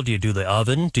grill? Do you do the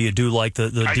oven? Do you do like the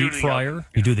deep fryer?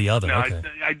 You do the oven. No, okay.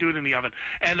 I do it in the oven.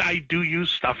 And I do use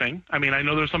stuffing. I mean, I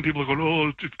know there's some people who go,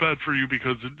 oh, it's bad for you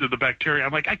because of the bacteria.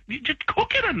 I'm like, you just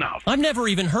cook it enough. I've never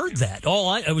even heard that.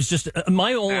 I was just,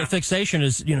 my only fixation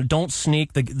is, you know, don't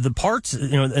sneak the parts, you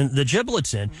know, and the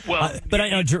giblets in. Well, but I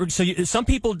know, so some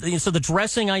people, so the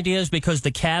dressing idea is because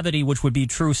the cavity, which would be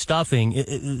true stuffing,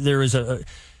 there is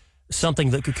something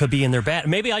that could be in their bat.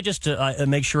 Maybe I just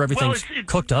make sure everything's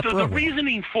cooked up. The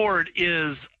reasoning for it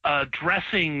is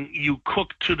dressing you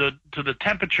cook to the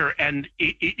temperature, and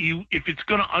if it's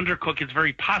going to undercook, it's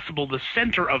very possible the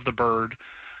center of the bird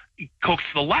cooks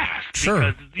the last.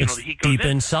 Sure, because, you know, the heat goes deep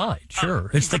inside.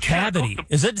 Sure, it's the cavity.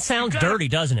 It sounds dirty,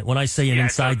 doesn't it? When I say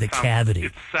inside the cavity,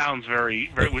 it sounds very.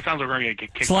 It sounds like we're going to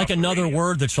get kicked. It's like another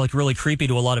word that's like really creepy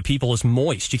to a lot of people is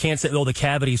moist. You can't say, "Oh, the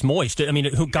cavity's moist." I mean,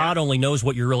 God only knows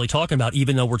what you're really talking about,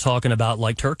 even though we're talking about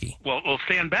like turkey. Well,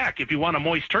 stand back. If you want a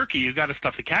moist turkey, you got to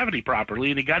stuff the cavity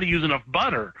properly, and you got to use enough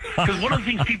butter. Because one of the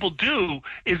things people do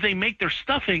is they make their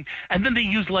stuffing, and then they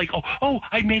use like, oh,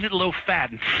 I made it low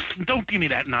fat. Don't give me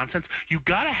that nonsense. You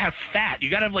got to have fat. You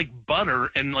got to have like butter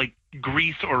and like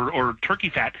grease or turkey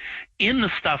fat in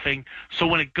the stuffing, so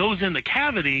when it goes in the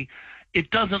cavity,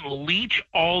 it doesn't leach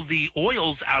all the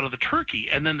oils out of the turkey,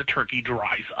 and then the turkey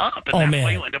dries up, and that's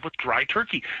why you end up with dry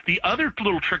turkey. The other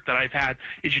little trick that I've had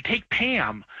is you take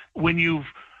Pam when you're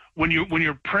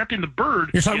prepping the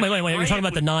bird. You're talking, wait. You're talking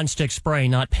about the nonstick spray,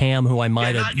 not Pam, who I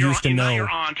might have used to know. Not your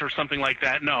aunt or something like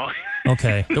that. No.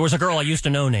 Okay. There was a girl I used to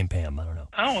know named Pam. I don't know.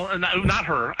 Oh, not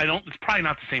her. I don't. It's probably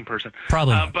not the same person.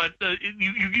 Probably not. But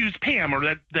you use Pam or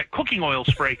that cooking oil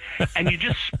spray, and you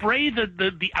just spray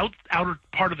the outer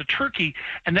part of the turkey,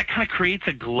 and that kind of creates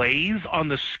a glaze on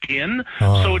the skin,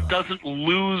 so it doesn't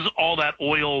lose all that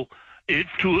oil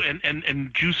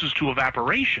and juices to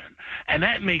evaporation, and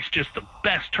that makes just the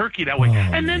best turkey that way.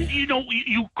 And then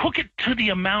you cook it to the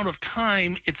amount of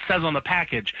time it says on the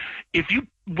package. If you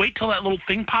wait till that little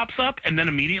thing pops up and then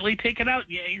immediately take it out,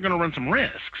 you're going to run some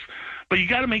risks. But you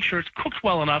got to make sure it's cooked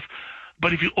well enough.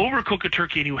 But if you overcook a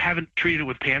turkey and you haven't treated it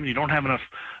with Pam, and you don't have enough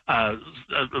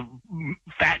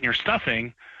fat in your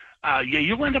stuffing,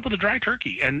 you'll end up with a dry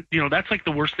turkey, and that's like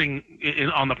the worst thing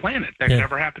on the planet. That can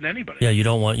never happen to anybody. Yeah,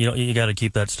 you got to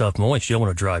keep that stuff moist. You don't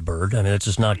want a dry bird. I mean, it's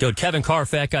just not good. Kevin Carr,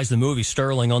 Fat Guys, the movie,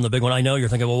 Sterling on the big one. I know you're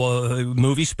thinking, well,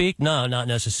 movie speak? No, not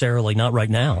necessarily. Not right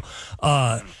now.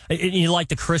 You like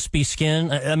the crispy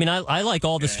skin? I mean, I like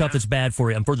all the stuff that's bad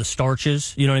for you. I'm for the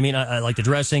starches. You know what I mean? I like the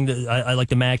dressing. I like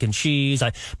the mac and cheese.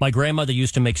 My grandmother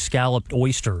used to make scalloped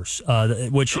oysters,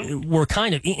 which were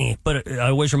kind of, but it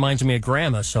always reminds me of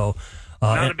Grandma. So.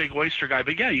 Not a big oyster guy,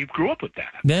 but yeah, you grew up with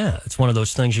that. Yeah, it's one of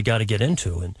those things you got to get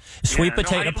into. And sweet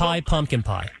potato pie, pumpkin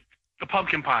pie. The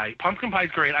pumpkin pie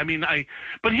is great. I mean,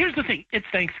 but here's the thing: it's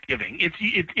Thanksgiving. It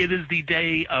is the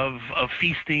day of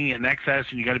feasting and excess,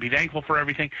 and you got to be thankful for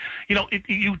everything.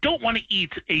 You don't want to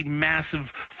eat a massive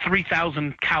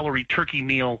 3,000 calorie turkey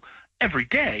meal every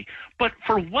day, but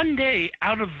for one day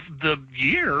out of the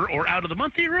year or out of the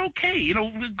month, you're okay.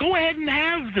 Go ahead and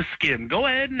have the skin. Go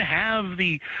ahead and have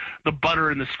the butter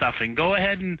and the stuffing. Go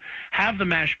ahead and have the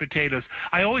mashed potatoes.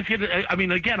 I always get it. I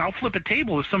mean, again, I'll flip a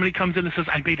table if somebody comes in and says,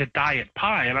 I made a diet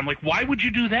pie. And I'm like, why would you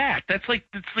do that? It's like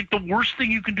the worst thing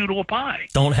you can do to a pie.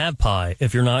 Don't have pie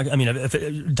if you're not,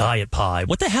 if diet pie.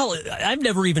 What the hell? I've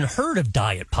never even heard of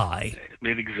diet pie.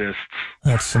 It exists.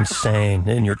 That's insane.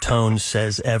 And your tone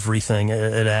says everything.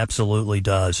 It absolutely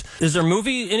does. Is there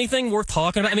anything worth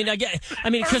talking about?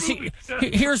 Because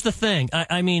here's the thing.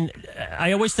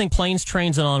 I always think planes,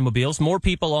 trains, and automobiles. More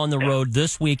people on the road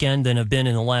this weekend than have been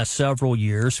in the last several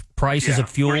years. Prices of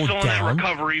fuel We're still in down. that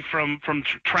recovery from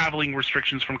traveling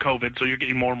restrictions from COVID, so you're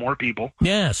getting more and more people.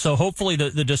 Yeah, so hopefully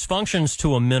the dysfunction's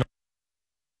to a minimum.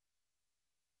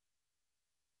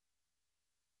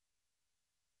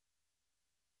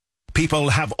 People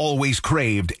have always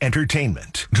craved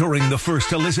entertainment. During the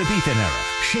first Elizabethan era,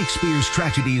 Shakespeare's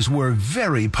tragedies were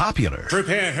very popular.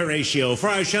 Prepare, Horatio, for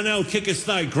I shall now kick his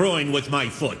thy groin with my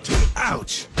foot.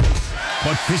 Ouch!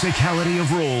 But physicality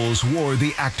of roles wore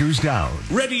the actors down.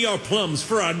 Ready your plums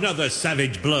for another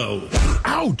savage blow.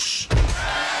 Ouch!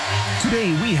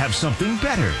 Today we have something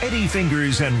better. Eddie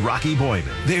Fingers and Rocky Boyman.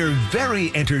 They're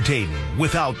very entertaining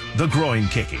without the groin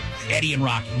kicking. Eddie and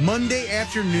Rocky. Monday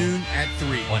afternoon at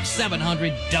 3 on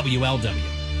 700 WLW.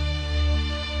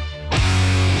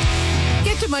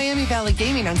 Get to Miami Valley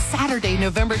Gaming on Saturday,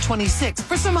 November 26th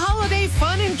for some holiday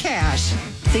fun and cash.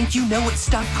 Think you know what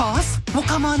stuff costs? Well,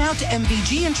 come on out to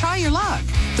MVG and try your luck.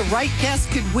 The right guess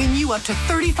could win you up to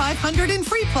 $3,500 in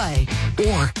free play.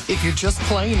 Or if you're just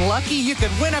plain lucky, you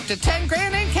could win up to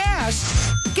 $10,000 in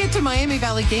cash. Get to Miami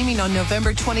Valley Gaming on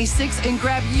November 26th and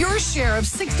grab your share of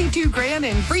 $62,000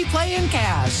 in free play and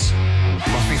cash.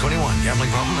 Must be 21. Gambling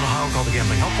problem in Ohio? Call the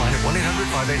gambling helpline at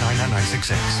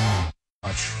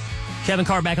 1-800-589-9966. Kevin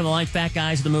Carr back on the line,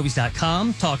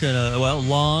 fatguysthemovies.com, talking,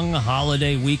 long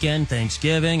holiday weekend,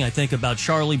 Thanksgiving. I think about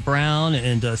Charlie Brown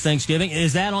and Thanksgiving.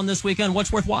 Is that on this weekend?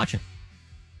 What's worth watching?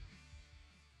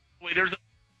 Wait, there's a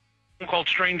film called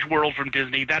Strange World from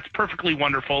Disney. That's perfectly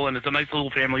wonderful, and it's a nice little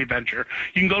family adventure.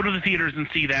 You can go to the theaters and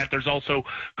see that. There's also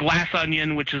Glass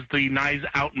Onion, which is the Knives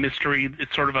Out mystery.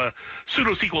 It's sort of a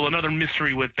pseudo-sequel, another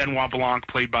mystery with Benoit Blanc,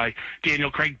 played by Daniel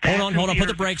Craig. Hold on. Put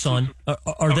the brakes on.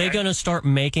 Are they going to start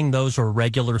making those a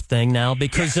regular thing now?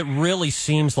 Because it really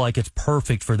seems like it's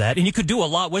perfect for that. And you could do a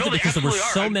lot with it because there were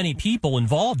so many people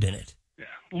involved in it.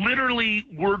 Literally,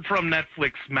 word from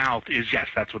Netflix mouth is, yes,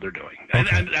 that's what they're doing. Okay.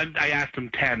 And I asked them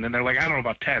 10, and they're like, I don't know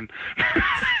about 10.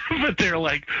 But they're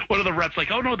like, one of the reps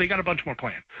like, oh, no, they got a bunch more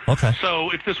planned. Okay. So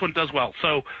if this one does well.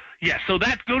 So, yeah, go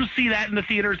to see that in the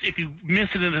theaters. If you miss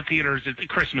it in the theaters, at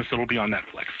Christmas, it'll be on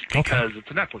Netflix because it's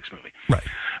a Netflix movie. Right.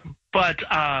 But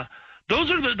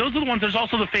those are the ones. There's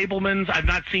also The Fabelmans. I've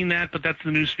not seen that, but that's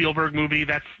the new Spielberg movie.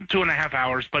 That's 2.5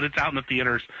 hours, but it's out in the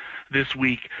theaters this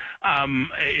week.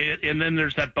 And then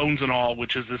there's that Bones and All,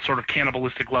 which is this sort of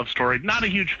cannibalistic love story. Not a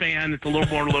huge fan. It's a little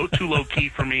more too low key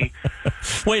for me.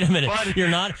 Wait a minute. You're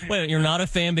not a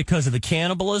fan because of the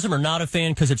cannibalism, or not a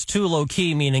fan because it's too low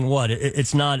key? Meaning what?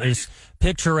 It's not as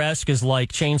picturesque as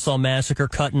like Chainsaw Massacre,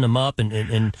 cutting them up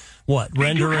and what,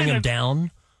 rendering them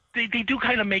down. They do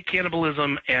kind of make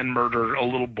cannibalism and murder a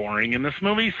little boring in this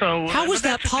movie. So how is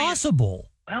that possible?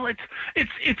 Well,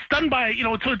 it's done by,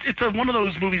 it's one of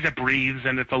those movies that breathes,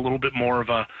 and it's a little bit more of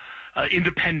a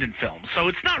independent film. So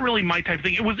it's not really my type of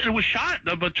thing. It was shot,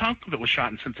 a chunk of it was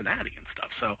shot in Cincinnati and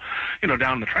stuff. So,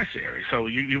 down in the tri-state area. So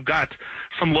you've got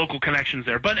some local connections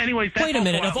there. But anyways, that's wait a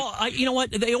minute. You know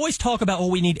what? They always talk about,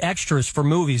 we need extras for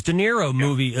movies. De Niro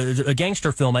movie, a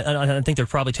gangster film. I think they're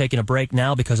probably taking a break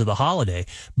now because of the holiday.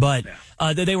 But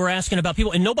they were asking about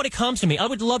people, and nobody comes to me. I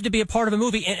would love to be a part of a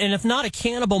movie, and if not a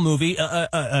cannibal movie,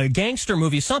 a gangster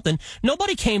movie, something.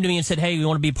 Nobody came to me and said, "Hey, we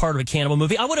want to be part of a cannibal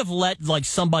movie." I would have let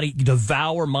somebody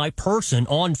devour my person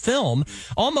on film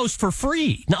almost for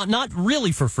free. Not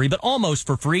really for free, but almost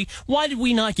for free. Why did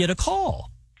we not get a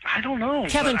call? I don't know.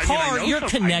 Kevin Carr, you're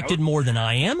connected more than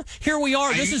I am. Here we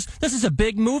are. This is a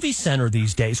big movie center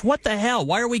these days. What the hell?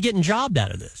 Why are we getting jobbed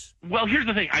out of this? Well, here's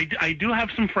the thing. I do have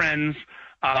some friends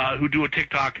who do a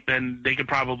TikTok, then they could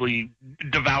probably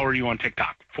devour you on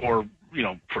TikTok for,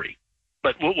 free.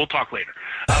 But we'll talk later.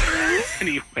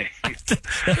 Anyway.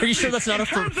 Are you sure that's not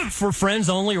for friends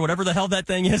only or whatever the hell that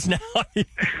thing is now?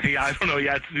 Yeah, I don't know.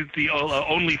 Yeah, it's the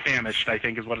only famished, I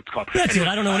think is what it's called. That's it.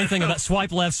 I don't know anything about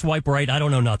swipe left, swipe right. I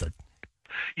don't know nothing.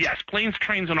 Yes, Planes,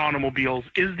 Trains, and Automobiles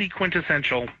is the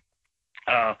quintessential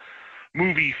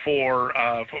movie for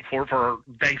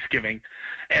Thanksgiving,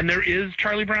 and there is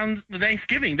Charlie Brown's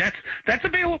Thanksgiving. That's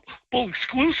available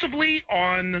exclusively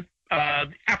on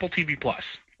Apple TV Plus.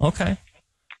 Okay.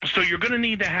 So you're going to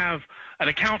need to have an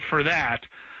account for that.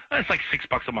 It's like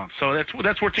 $6 a month. So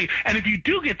that's worth taking. And if you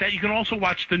do get that, you can also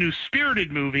watch the new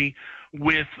Spirited movie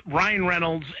with Ryan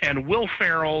Reynolds and Will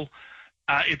Ferrell.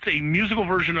 It's a musical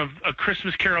version of A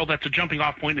Christmas Carol that's a jumping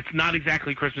off point. It's not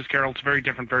exactly Christmas Carol. It's very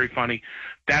different, very funny.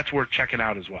 That's worth checking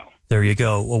out as well. There you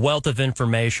go. A wealth of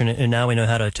information, and now we know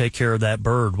how to take care of that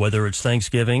bird, whether it's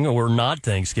Thanksgiving or not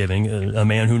Thanksgiving. A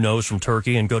man who knows from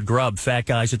turkey and good grub.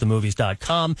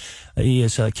 FatGuysAtTheMovies.com. He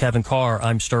is Kevin Carr.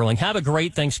 I'm Sterling. Have a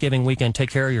great Thanksgiving weekend.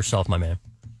 Take care of yourself, my man.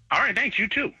 All right, thanks. You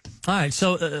too. All right,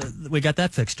 so we got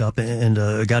that fixed up and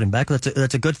got him back.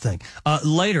 That's a good thing.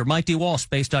 Later, Mike D. Wall,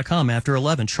 Space.com, after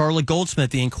 11. Charlie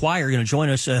Goldsmith, The Inquirer, going to join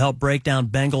us to help break down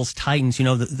Bengals Titans. You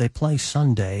know, they play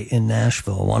Sunday in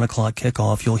Nashville, 1 o'clock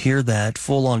kickoff. You'll hear that.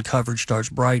 Full-on coverage starts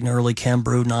bright and early. Ken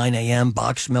Brew, 9 a.m.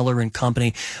 Box Miller and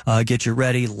company. Get you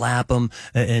ready. Lapham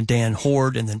and Dan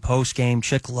Horde. And then post-game,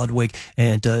 Chick Ludwig.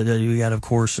 And we got, of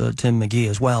course, Tim McGee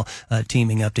as well,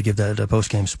 teaming up to give that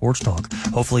post-game sports talk.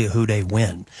 Hopefully a Who-Dey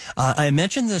win. I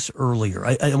mentioned this earlier.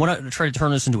 I want to try to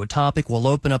turn this into a topic. We'll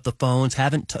open up the phones.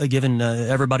 Haven't given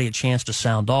everybody a chance to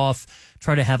sound off.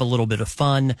 Try to have a little bit of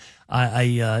fun.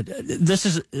 This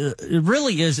is it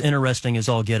really is interesting as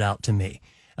all get out to me.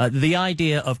 The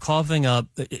idea of coughing up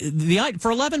for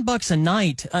 $11 a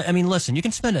night. I mean, listen, you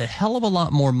can spend a hell of a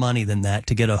lot more money than that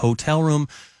to get a hotel room,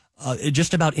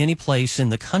 just about any place in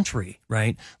the country,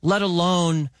 right? Let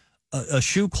alone a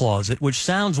shoe closet, which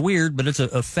sounds weird, but it's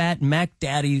a fat Mac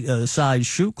Daddy size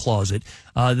shoe closet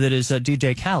that is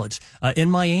DJ Khaled's in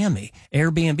Miami.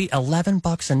 Airbnb,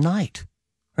 $11 a night,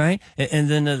 right? And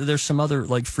then there's some other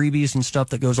like freebies and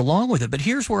stuff that goes along with it. But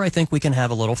here's where I think we can have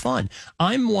a little fun.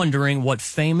 I'm wondering what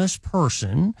famous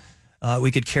person we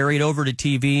could carry it over to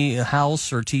TV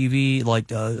house or TV,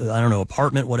 like, I don't know,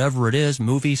 apartment, whatever it is,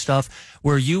 movie stuff,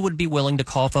 where you would be willing to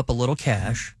cough up a little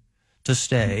cash to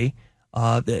stay.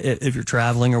 If you're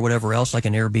traveling or whatever else, like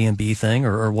an Airbnb thing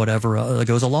or whatever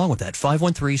goes along with that.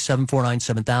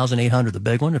 513-749-7800, the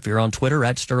big one. If you're on Twitter,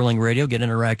 at Sterling Radio, get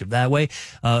interactive that way.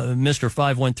 Mr.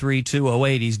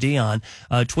 513-208, he's Dion,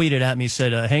 tweeted at me,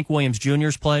 said, Hank Williams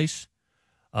Jr.'s place,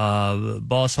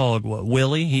 Boss Hog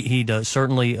Willie, he'd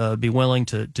certainly be willing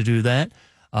to do that.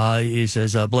 He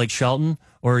says Blake Shelton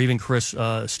or even Chris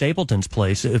Stapleton's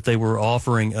place, if they were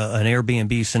offering an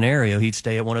Airbnb scenario, he'd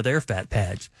stay at one of their fat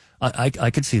pads. I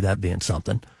could see that being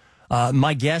something.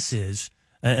 My guess is,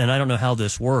 and I don't know how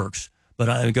this works, but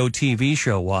I go TV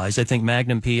show wise, I think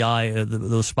Magnum PI,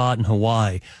 the spot in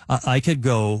Hawaii, I could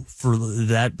go for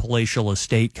that palatial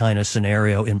estate kind of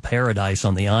scenario in paradise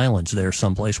on the islands there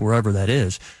someplace, wherever that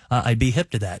is. I'd be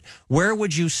hip to that. Where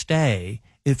would you stay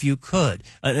if you could?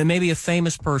 Maybe a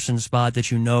famous person spot that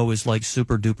you know is like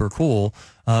super duper cool,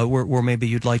 where maybe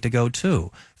you'd like to go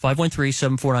too.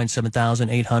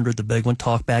 513-749-7800, the big one.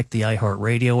 Talk back the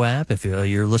iHeartRadio app. If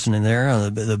you're listening there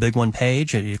on the big one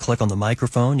page, you click on the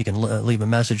microphone, you can leave a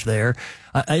message there.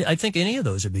 I think any of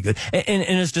those would be good. And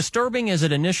as disturbing as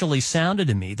it initially sounded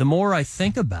to me, the more I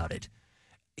think about it,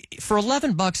 for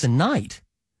 $11 a night,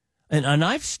 and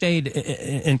I've stayed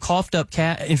and coughed up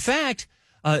cat. In fact,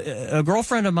 a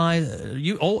girlfriend of mine,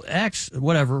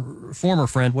 former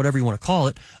friend, whatever you want to call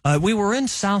it, we were in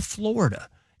South Florida.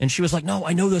 And she was like, no,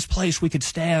 I know this place we could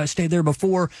stay. I stayed there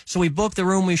before. So we booked the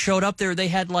room. We showed up there. They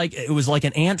had it was like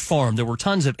an ant farm. There were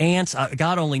tons of ants.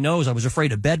 God only knows. I was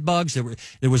afraid of bed bugs.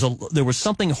 There was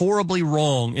something horribly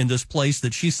wrong in this place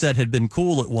that she said had been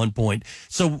cool at one point.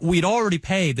 So we'd already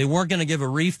paid. They weren't going to give a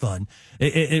refund.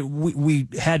 We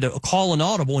had to call an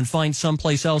audible and find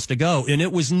someplace else to go. And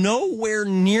it was nowhere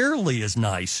nearly as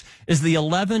nice as the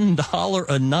 $11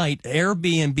 a night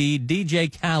Airbnb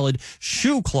DJ Khaled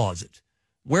shoe closet.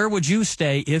 Where would you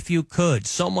stay if you could?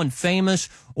 Someone famous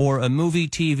or a movie,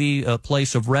 TV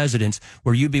place of residence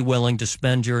where you'd be willing to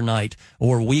spend your night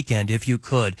or weekend if you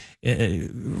could.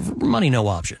 Money, no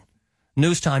option.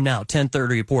 News time now, 10:30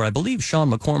 report. I believe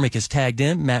Sean McCormick is tagged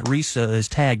in. Matt Reese is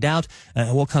tagged out.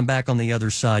 We'll come back on the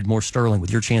other side. More Sterling with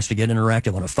your chance to get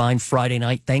interactive on a fine Friday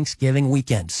night Thanksgiving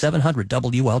weekend. 700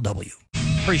 WLW.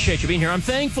 Appreciate you being here. I'm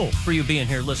thankful for you being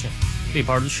here listening. Be a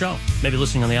part of the show. Maybe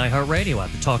listening on the iHeartRadio app.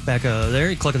 The talk back there.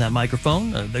 You click on that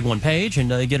microphone, big one page, and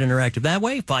get interactive that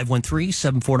way.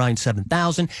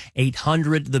 513-749-7000.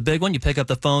 800, the big one. You pick up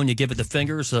the phone, you give it the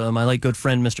fingers. My late good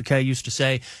friend, Mr. K, used to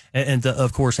say. And,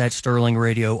 of course, at Sterling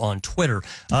Radio on Twitter.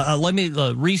 Let me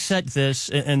reset this,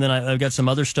 and then I've got some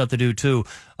other stuff to do, too,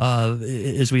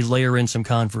 as we layer in some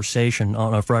conversation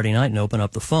on a Friday night and open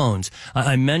up the phones.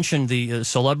 I mentioned the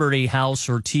celebrity house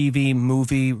or TV,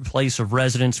 movie, place of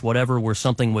residence, whatever, where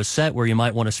something was set where you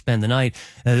might want to spend the night.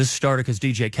 This started because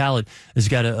DJ Khaled has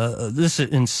got this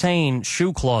insane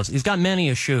shoe closet. He's got many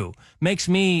a shoe. Makes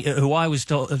me, who I was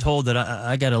told that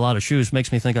I got a lot of shoes,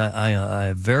 makes me think I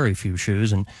have very few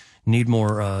shoes and need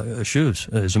more shoes,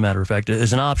 as a matter of fact,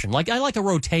 as an option. Like, I like a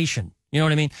rotation. You know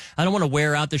what I mean? I don't want to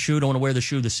wear out the shoe. Don't want to wear the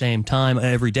shoe the same time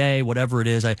every day, whatever it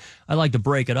is. I like to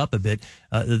break it up a bit.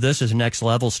 This is next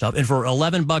level stuff. And for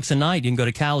 $11 a night, you can go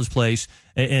to Khaled's place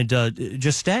and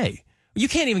just stay. You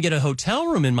can't even get a hotel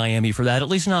room in Miami for that, at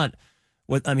least not,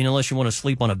 unless you want to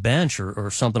sleep on a bench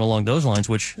or something along those lines,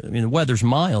 which, the weather's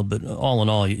mild, but all in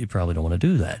all, you probably don't want to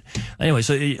do that. Anyway,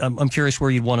 so I'm curious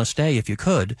where you'd want to stay if you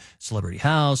could. Celebrity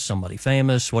house, somebody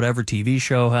famous, whatever, TV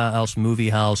show house,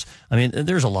 movie house.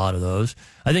 There's a lot of those.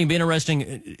 I think it'd be interesting,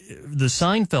 the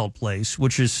Seinfeld place,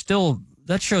 which is still,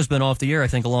 that show's been off the air, I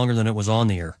think, longer than it was on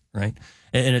the air, right?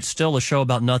 And it's still a show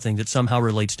about nothing that somehow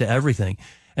relates to everything.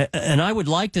 And I would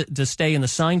like to stay in the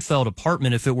Seinfeld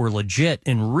apartment if it were legit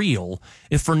and real,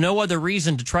 if for no other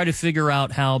reason to try to figure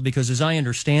out how, because as I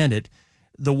understand it,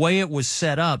 the way it was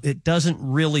set up, it doesn't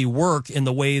really work in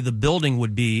the way the building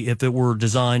would be if it were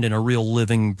designed in a real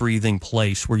living, breathing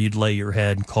place where you'd lay your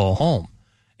head and call home.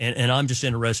 And I'm just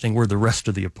interested where the rest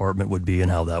of the apartment would be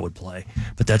and how that would play.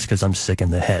 But that's because I'm sick in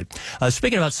the head.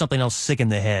 Speaking about something else sick in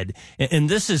the head, and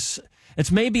this is... It's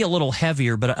maybe a little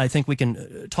heavier, but I think we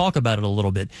can talk about it a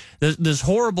little bit. There's this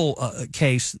horrible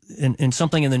case in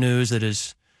something in the news that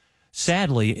is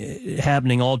sadly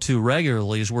happening all too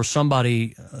regularly, is where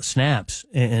somebody snaps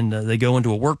and they go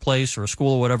into a workplace or a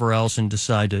school or whatever else and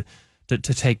decide to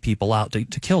take people out, to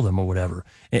kill them or whatever.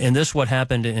 And this is what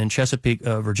happened in Chesapeake,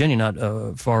 Virginia,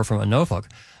 not far from Norfolk.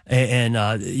 And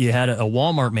you had a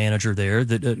Walmart manager there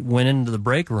that went into the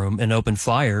break room and opened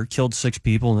fire, killed 6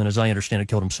 people, and then, as I understand it,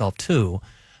 killed himself too,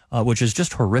 which is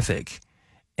just horrific.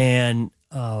 And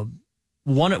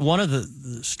one of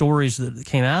the stories that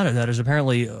came out of that is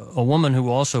apparently a woman who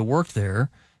also worked there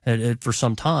for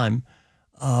some time.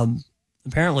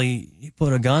 Apparently, he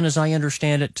put a gun, as I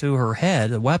understand it, to her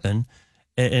head, a weapon,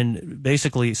 and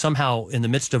basically somehow in the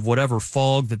midst of whatever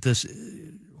fog that this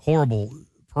horrible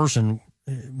person,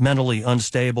 mentally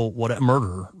unstable,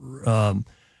 murderer,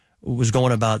 was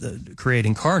going about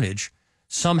creating carnage,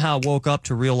 somehow woke up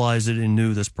to realize it and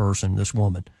knew this person, this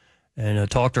woman, and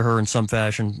talked to her in some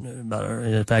fashion about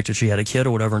the fact that she had a kid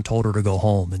or whatever, and told her to go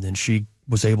home. And then she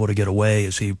was able to get away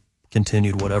as he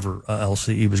continued whatever else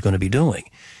he was going to be doing.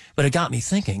 But it got me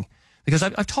thinking, because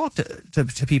I've talked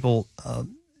to people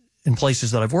in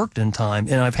places that I've worked in time,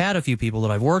 and I've had a few people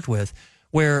that I've worked with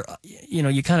where,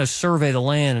 you kind of survey the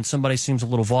land and somebody seems a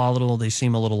little volatile, they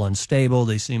seem a little unstable,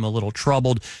 they seem a little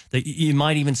troubled, you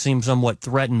might even seem somewhat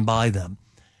threatened by them.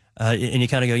 And you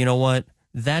kind of go, you know what,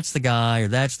 that's the guy or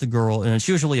that's the girl, and it's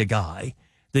usually a guy,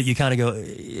 that you kind of go,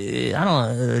 I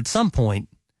don't know, at some point,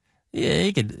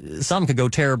 something could go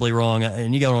terribly wrong,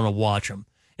 and you got to want to watch them.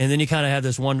 And then you kind of have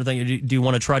this wonder thing, do you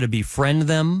want to try to befriend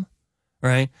them?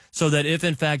 Right? So that if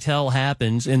in fact hell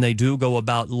happens and they do go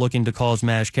about looking to cause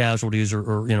mass casualties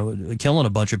or killing a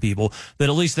bunch of people, that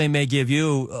at least they may give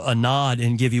you a nod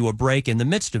and give you a break in the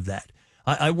midst of that.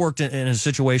 I worked in a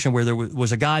situation where there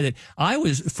was a guy that I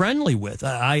was friendly with.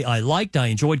 I liked, I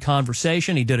enjoyed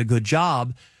conversation. He did a good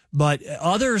job. But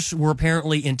others were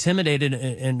apparently intimidated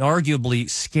and arguably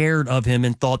scared of him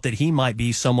and thought that he might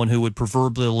be someone who would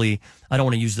proverbially, I don't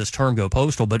want to use this term, go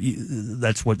postal, but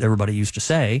that's what everybody used to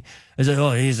say. Is that,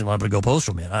 oh, he's not going to go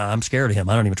postal, man. I'm scared of him.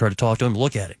 I don't even try to talk to him,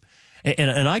 look at him.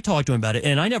 And I talked to him about it,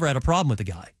 and I never had a problem with the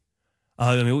guy.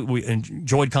 We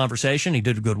enjoyed conversation. He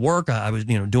did good work. I was,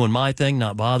 doing my thing,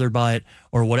 not bothered by it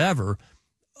or whatever.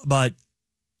 But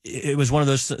it was one of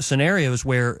those scenarios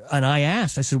where, and I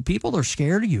asked, I said, people are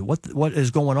scared of you. What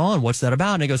is going on? What's that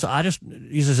about? And he goes,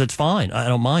 he says, it's fine. I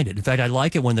don't mind it. In fact, I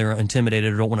like it when they're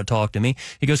intimidated or don't want to talk to me.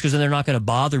 He goes, because then they're not going to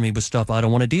bother me with stuff I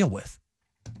don't want to deal with.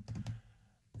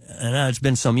 And it's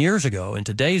been some years ago. In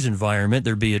today's environment,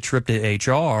 there'd be a trip to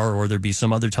HR, or there'd be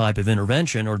some other type of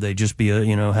intervention, or they'd just be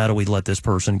how do we let this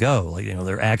person go? Like,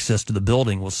 their access to the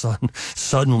building will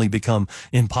suddenly become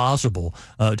impossible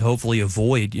to hopefully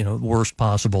avoid, worst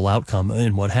possible outcome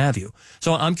and what have you.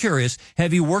 So I'm curious,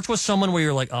 have you worked with someone where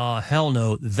you're like, oh, hell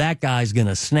no, that guy's going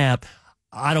to snap.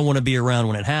 I don't want to be around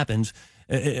when it happens.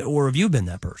 Or have you been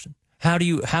that person? How do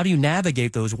you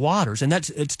navigate those waters? And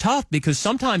it's tough because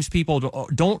sometimes people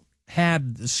don't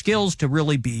have the skills to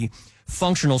really be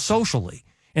functional socially,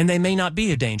 and they may not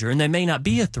be a danger and they may not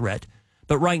be a threat.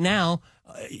 But right now,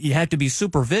 you have to be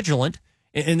super vigilant.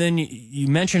 And then you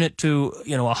mention it to,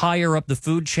 a higher up the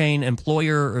food chain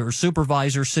employer or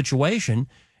supervisor situation.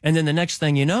 And then the next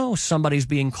thing you know, somebody's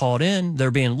being called in,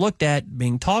 they're being looked at,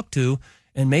 being talked to,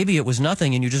 and maybe it was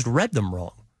nothing and you just read them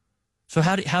wrong. So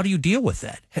how do you deal with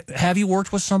that? Have you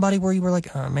worked with somebody where you were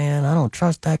like, oh man, I don't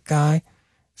trust that guy.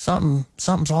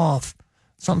 Something's off.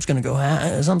 Something's going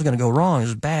to go wrong.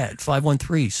 It's bad.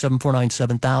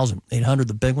 513-749-7000. 800,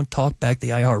 the big one. Talk back, the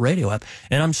iHeartRadio app.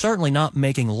 And I'm certainly not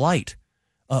making light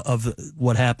of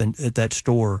what happened at that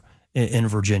store in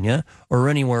Virginia or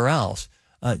anywhere else.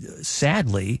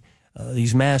 Sadly,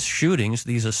 these mass shootings,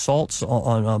 these assaults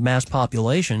on mass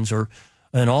populations are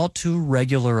an all too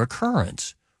regular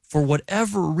occurrence, for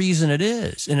whatever reason it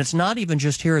is. And it's not even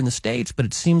just here in the States, but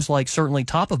it seems like certainly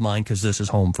top of mind because this is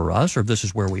home for us, or this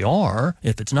is where we are,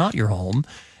 if it's not your home.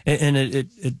 And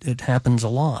it happens a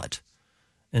lot.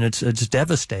 And it's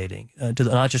devastating to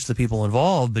not just the people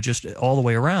involved, but just all the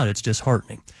way around. It's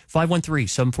disheartening.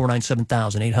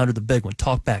 513-749-7000, 800, the big one.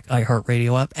 Talk back,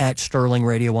 iHeartRadio app, at Sterling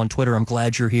Radio on Twitter. I'm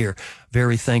glad you're here.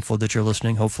 Very thankful that you're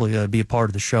listening. Hopefully be a part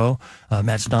of the show.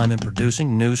 Matt Steinman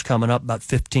producing. News coming up about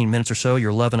 15 minutes or so.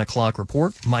 Your 11 o'clock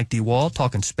report. Mike DeWall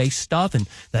talking space stuff and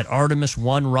that Artemis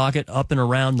 1 rocket up and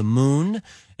around the moon.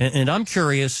 And I'm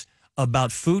curious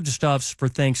about foodstuffs for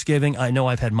Thanksgiving. I know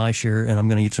I've had my share, and I'm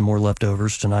going to eat some more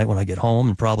leftovers tonight when I get home,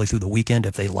 and probably through the weekend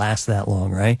if they last that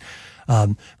long, right?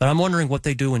 But I'm wondering what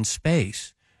they do in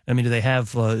space. I mean, do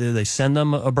they send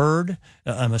them a bird?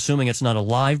 I'm assuming it's not a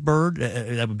live bird.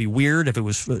 That would be weird if it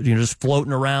was just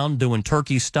floating around doing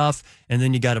turkey stuff, and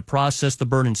then you got to process the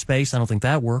bird in space. I don't think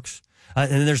that works.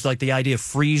 And then there's like the idea of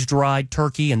freeze-dried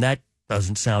turkey, and that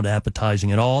doesn't sound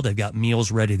appetizing at all. They've got meals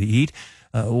ready to eat.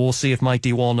 We'll see if Mike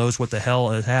DeWall knows what the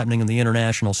hell is happening in the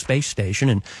International Space Station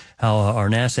and how our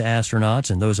NASA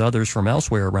astronauts and those others from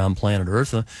elsewhere around planet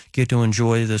Earth get to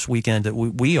enjoy this weekend that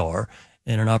we are,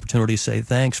 and an opportunity to say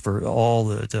thanks for all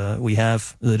that we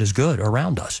have that is good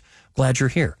around us. Glad you're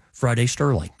here. Friday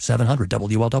Sterling, 700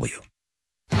 WLW.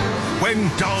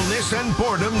 When dullness and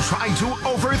boredom try to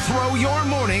overthrow your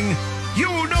morning, you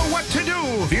know what to do.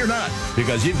 Fear not,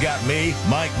 because you've got me,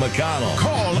 Mike McConnell.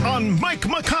 Call on Mike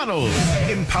McConnell.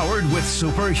 Empowered with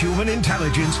superhuman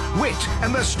intelligence, wit,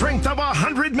 and the strength of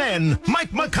 100 men,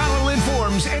 Mike McConnell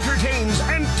informs, entertains,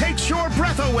 and takes your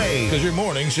breath away. Because your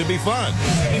morning should be fun.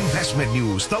 Investment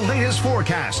news, the latest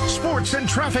forecast, sports and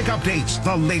traffic updates,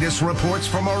 the latest reports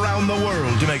from around the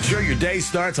world. To make sure your day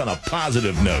starts on a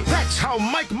positive note. That's how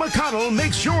Mike McConnell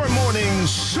makes your morning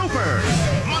super.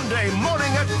 Monday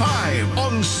morning at 5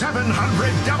 on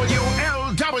 700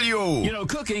 WLW.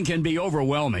 Cooking can be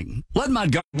overwhelming.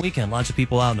 Weekend, lots of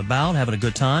people out and about, having a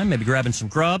good time, maybe grabbing some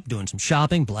grub, doing some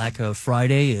shopping. Black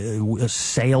Friday,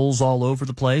 sales all over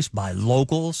the place. Buy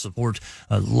local, support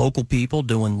local people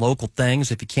doing local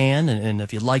things if you can, and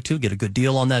if you'd like to, get a good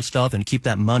deal on that stuff and keep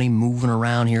that money moving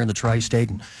around here in the tri-state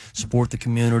and support the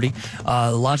community.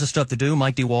 Lots of stuff to do.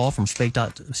 Mike DeWall from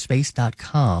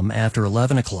space.com after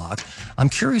 11 o'clock. I'm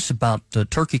curious about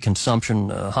turkey consumption,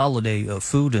 holiday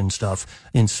food and stuff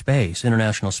in space,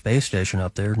 International Space Station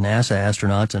up there, NASA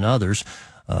astronauts and others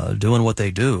doing what they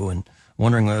do, and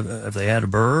wondering if they had a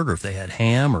bird or if they had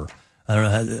ham or, I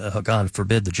don't know, God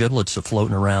forbid, the giblets are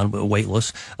floating around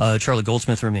weightless. Charlie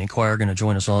Goldsmith from the Inquirer going to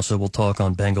join us also. We'll talk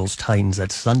on Bengals Titans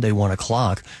at Sunday 1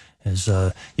 o'clock. As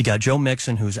you got Joe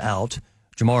Mixon, who's out.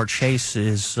 Jamar Chase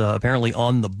is apparently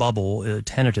on the bubble,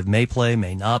 tentative, may play,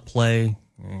 may not play.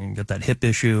 Got that hip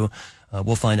issue.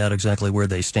 We'll find out exactly where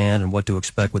they stand and what to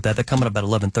expect with that. They're coming up at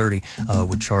 11:30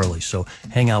 with Charlie. So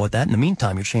hang out with that. In the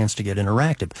meantime, your chance to get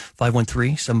interactive.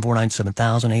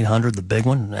 513-749-7000, 800, the big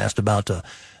one. Asked about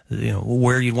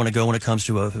where you'd want to go when it comes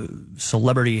to a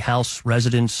celebrity house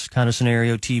residence kind of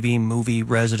scenario, TV, movie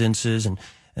residences, and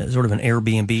sort of an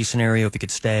Airbnb scenario. If you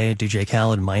could stay, DJ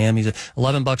Khaled in Miami,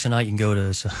 $11 a night, you can go to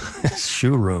his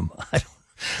shoe room.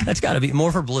 That's got to be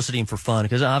more for publicity and for fun,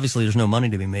 because obviously there's no money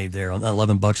to be made there on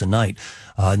 $11 a night,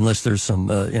 unless there's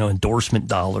some endorsement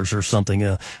dollars or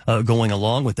something going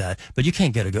along with that. But you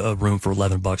can't get a room for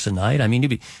 $11 a night. I mean,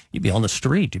 you'd be on the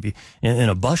street, you'd be in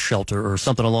a bus shelter or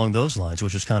something along those lines,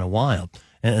 which is kind of wild.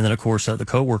 And then of course the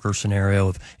coworker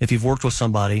scenario, if you've worked with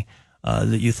somebody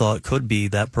that you thought could be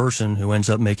that person who ends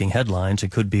up making headlines,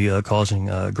 it could be causing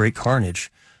great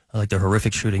carnage. Like the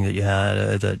horrific shooting that you had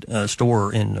at that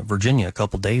store in Virginia a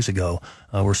couple days ago,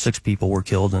 where 6 people were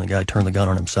killed and the guy turned the gun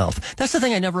on himself. That's the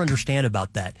thing I never understand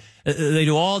about that. They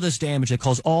do all this damage, they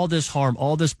cause all this harm,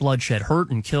 all this bloodshed,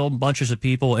 hurt and kill bunches of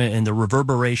people, and the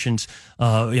reverberations,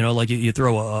 like you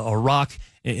throw a rock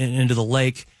into the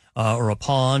lake or a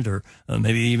pond, or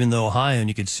maybe even the Ohio, and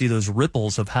you could see those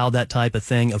ripples of how that type of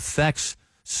thing affects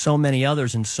so many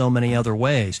others in so many other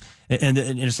ways. And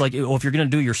it's like, well, if you're going to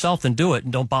do it yourself, then do it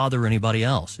and don't bother anybody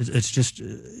else. It's just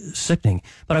sickening.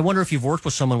 But I wonder if you've worked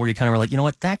with someone where you kind of were like, you know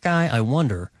what, that guy, I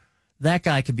wonder, that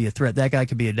guy could be a threat, that guy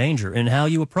could be a danger, and how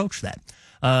you approach that.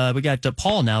 We got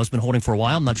Paul now, has been holding for a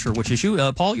while. I'm not sure which issue.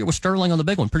 Paul, you're with Sterling on the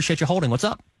big one. Appreciate you holding. What's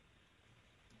up?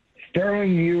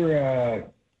 Sterling, you're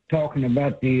talking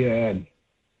about the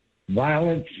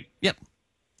violence. Yep.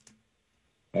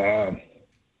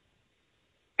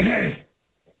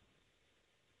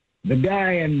 The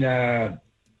guy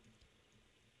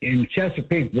in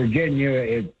Chesapeake,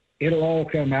 Virginia, it'll all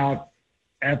come out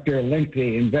after a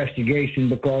lengthy investigation,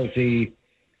 because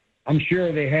I'm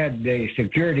sure they had the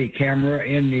security camera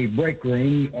in the break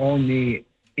room on the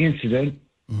incident,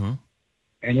 and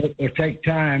it will take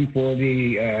time for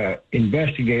the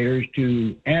investigators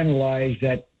to analyze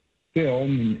that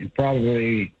film, and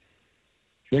probably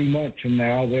 3 months from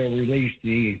now they'll release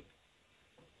the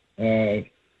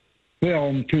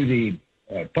film to the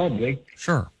public.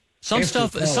 Sure. Some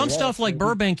stuff like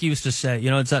Burbank used to say,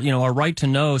 it's that, our right to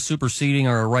know superseding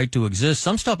our right to exist.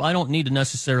 Some stuff I don't need to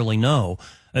necessarily know.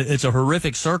 It's a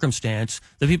horrific circumstance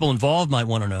that people involved might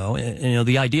want to know.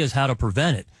 The idea is how to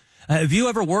prevent it. Have you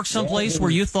ever worked someplace where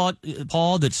you thought,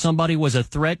 Paul, that somebody was a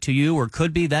threat to you, or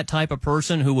could be that type of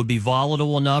person who would be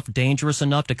volatile enough, dangerous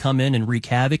enough to come in and wreak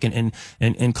havoc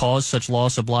and cause such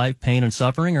loss of life, pain, and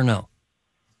suffering, or no?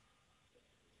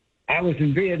 I was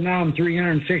in Vietnam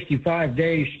 365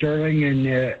 days, Sterling,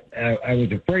 and I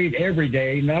was afraid every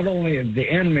day, not only of the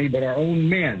enemy, but our own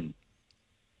men.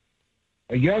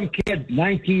 A young kid,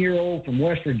 19-year-old from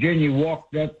West Virginia,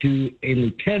 walked up to a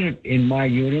lieutenant in my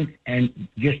unit and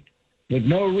just, with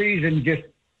no reason, just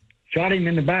shot him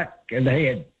in the back of the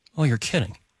head. Oh, you're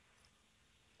kidding.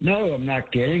 No, I'm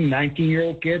not kidding.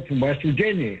 19-year-old kid from West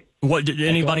Virginia. What, did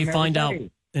anybody find out?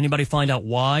 Anybody find out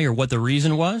why or what the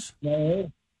reason was? No.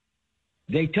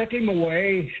 They took him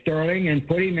away, Sterling, and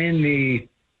put him in the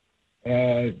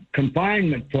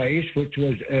confinement place, which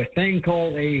was a thing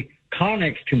called a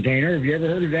Connex container. Have you ever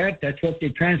heard of that? That's what they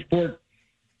transport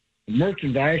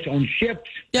merchandise on ships.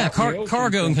 Yeah,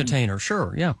 cargo and container.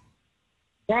 Sure, yeah.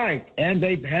 Right, and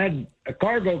they had a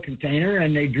cargo container,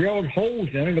 and they drilled holes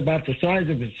in it about the size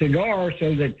of a cigar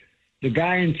so that the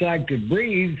guy inside could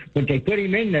breathe. But they put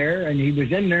him in there, and he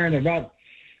was in there in about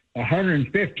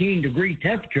 115-degree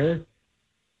temperature.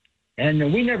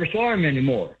 And we never saw him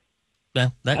anymore. Yeah,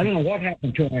 I don't know what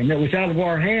happened to him. It was out of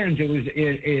our hands. It was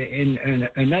in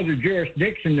another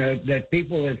jurisdiction that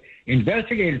people had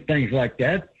investigated things like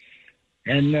that.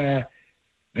 And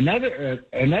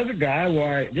another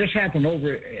guy, this happened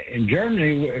over in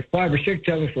Germany. 5 or 6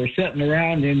 of us were sitting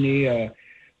around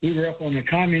we were up on the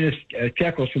communist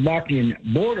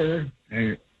Czechoslovakian border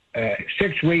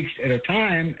 6 weeks at a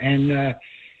time, and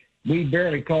we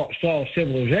barely saw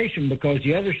civilization, because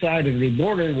the other side of the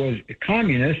border was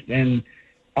communist, and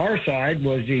our side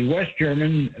was the West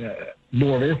German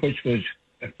border, which was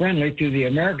friendly to the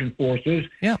American forces.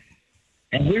 Yeah.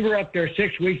 And we were up there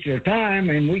 6 weeks at a time,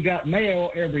 and we got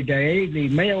mail every day. The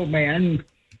mailman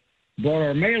brought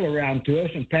our mail around to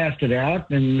us and passed it out,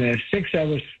 and 5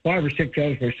 or 6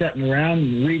 of us were sitting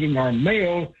around reading our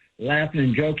mail, laughing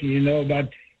and joking, about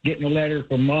getting a letter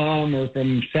from Mom or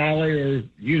from Sally or,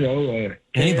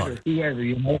 anybody, or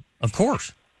whoever, Of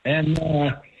course. And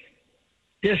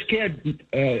this kid,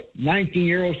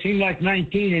 19-year-old, seemed like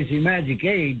 19 is the magic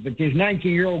age, but this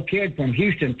 19-year-old kid from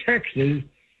Houston, Texas,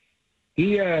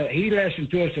 he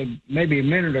listened to us maybe a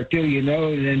minute or two,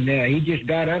 and then he just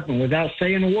got up, and without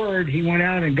saying a word, he went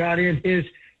out and got in his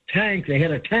tank. They had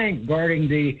a tank guarding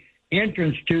the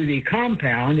entrance to the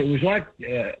compound. It was like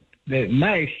the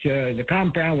mesh, the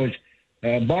compound was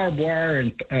barbed wire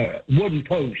and wooden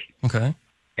posts. Okay.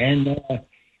 And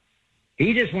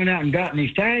he just went out and got in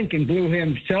his tank and blew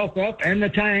himself up and the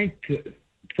tank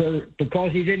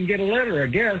because he didn't get a letter, I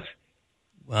guess.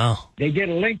 Wow. They did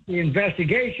a lengthy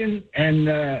investigation, and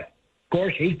of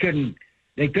course they couldn't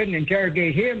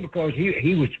interrogate him because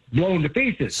he was blown to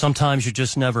pieces. Sometimes you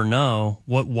just never know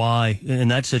why in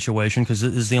that situation, because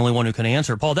it is the only one who can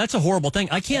answer. Paul, that's a horrible thing.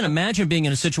 I can't imagine being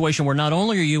in a situation where not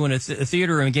only are you in a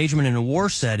theater engagement in a war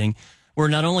setting, where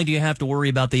not only do you have to worry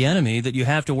about the enemy, that you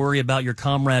have to worry about your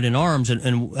comrade in arms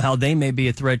and how they may be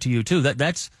a threat to you too.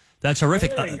 That's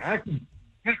horrific.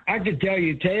 I could tell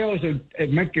you tales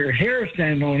that make your hair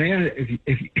stand on end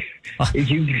if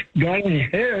you got any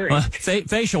hair.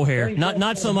 Facial hair,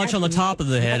 not so much on the top of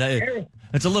the head.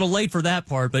 It's a little late for that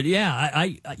part, but yeah,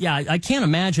 I can't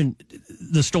imagine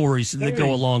the stories that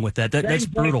go along with that. That's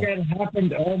brutal. That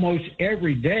happened almost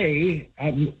every day.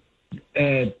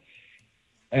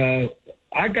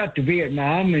 I got to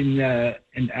Vietnam, and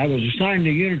I was assigned to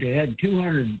a unit that had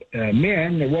 200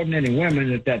 men. There wasn't any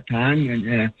women at that time,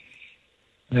 and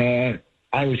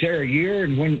I was there a year,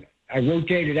 and when I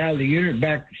rotated out of the unit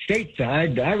back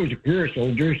stateside, I was a career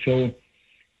soldier, so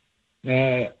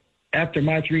after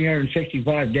my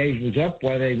 365 days was up,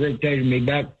 while they rotated me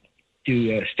back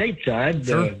to stateside,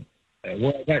 sure.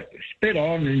 Where I got spit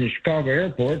on in the Chicago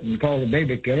airport and called a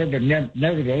baby killer, but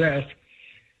nevertheless,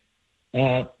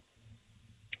 out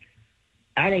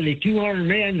of the 200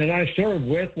 men that I served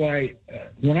with,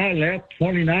 when I left,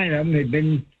 29 of them had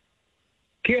been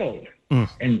killed.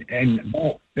 And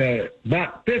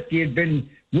about 50 had been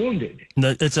wounded.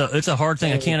 It's a hard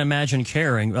thing. I can't imagine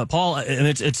carrying. Paul,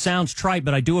 it sounds trite,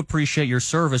 but I do appreciate your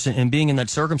service and being in that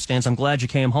circumstance. I'm glad you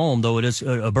came home, though it is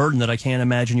a burden that I can't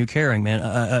imagine you carrying, man.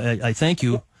 I thank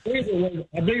you. I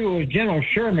believe it was General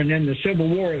Sherman in the Civil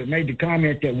War that made the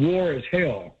comment that war is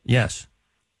hell. Yes.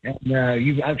 And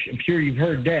I'm sure you've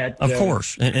heard that. Of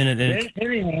course.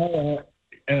 Anyhow,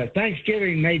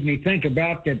 Thanksgiving made me think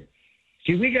about that.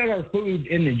 See, we got our food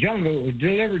in the jungle. It was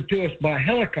delivered to us by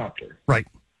helicopter. Right.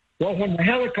 Well, when the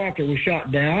helicopter was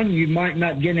shot down, you might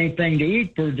not get anything to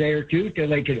eat for a day or two till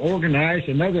they could organize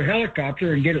another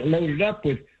helicopter and get it loaded up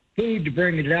with food to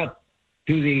bring it out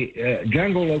to the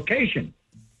jungle location.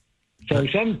 So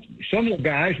some of the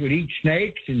guys would eat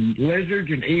snakes and lizards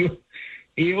and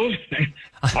eels.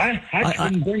 I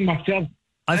couldn't bring myself.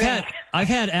 I've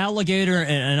had alligator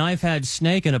and I've had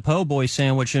snake in a po' boy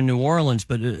sandwich in New Orleans,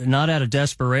 but not out of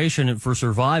desperation for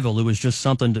survival. It was just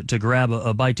something to grab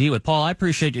a bite to eat with. Paul, I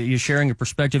appreciate you sharing your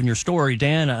perspective and your story.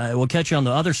 Dan, we'll catch you on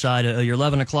the other side of your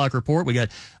 11 o'clock report. We got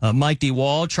Mike D.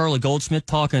 Wall, Charlie Goldsmith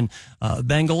talking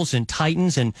Bengals and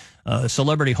Titans and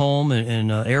celebrity home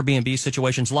and Airbnb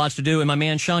situations. Lots to do. And my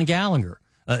man Sean Gallagher.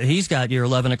 He's got your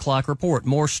 11 o'clock report.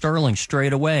 More Sterling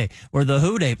straight away. Where the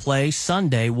Who Day plays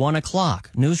Sunday, 1 o'clock.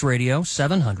 News Radio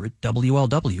 700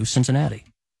 WLW Cincinnati.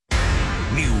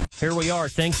 Here we are,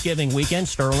 Thanksgiving weekend.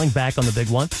 Sterling back on the big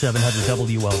one, 700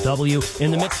 WLW.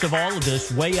 In the midst of all of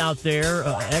this, way out there,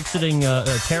 exiting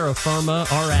terra firma,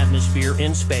 our atmosphere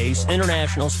in space,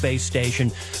 International Space Station.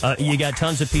 You got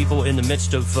tons of people in the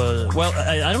midst of,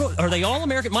 I don't know, are they all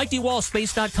American? Mike D. Wall,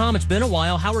 space.com. It's been a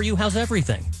while. How are you? How's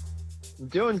everything?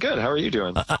 Doing good. How are you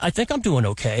doing? I think I'm doing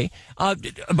okay.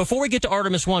 Before we get to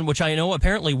Artemis 1, which I know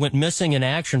apparently went missing in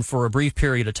action for a brief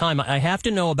period of time, I have to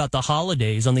know about the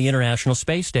holidays on the International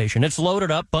Space Station. It's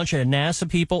loaded up, bunch of NASA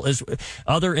people, as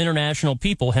other international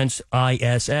people, hence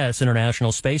ISS,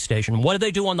 International Space Station. What do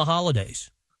they do on the holidays?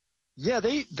 Yeah,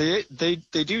 they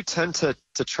do tend to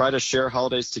try to share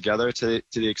holidays together to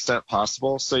the extent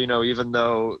possible. So, even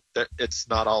though it's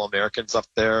not all Americans up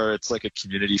there, it's like a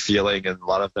community feeling, and a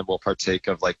lot of them will partake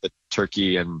of like the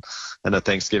turkey and the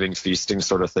Thanksgiving feasting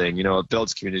sort of thing. It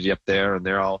builds community up there, and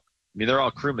they're all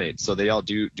crewmates, so they all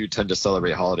do tend to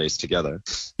celebrate holidays together.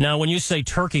 Now, when you say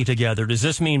turkey together, does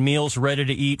this mean meals ready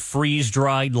to eat,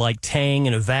 freeze-dried like Tang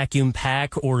in a vacuum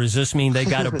pack, or does this mean they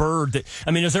got a bird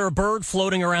is there a bird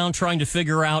floating around trying to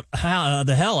figure out how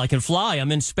the hell I can fly?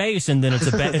 I'm in space, and then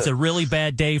it's a really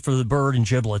bad day for the bird and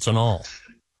giblets and all.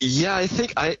 Yeah, I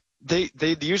think They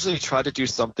usually try to do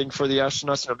something for the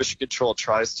astronauts. Mission Control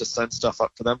tries to send stuff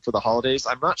up for them for the holidays.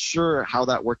 I'm not sure how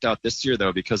that worked out this year,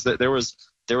 though, because there was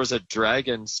a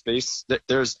Dragon space.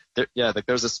 There's a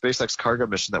SpaceX cargo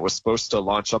mission that was supposed to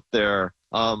launch up there,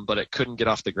 but it couldn't get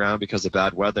off the ground because of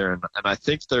bad weather. And I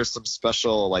think there's some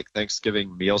special like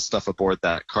Thanksgiving meal stuff aboard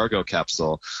that cargo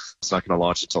capsule. It's not going to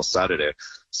launch until Saturday.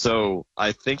 So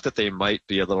I think that they might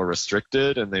be a little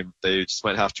restricted, and they just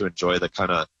might have to enjoy the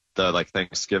like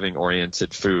Thanksgiving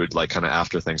oriented food, like kind of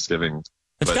after Thanksgiving.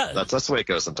 That's the way it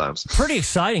goes sometimes. Pretty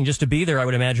exciting just to be there, I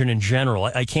would imagine, in general.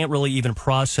 I can't really even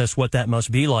process what that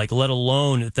must be like, let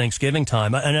alone at Thanksgiving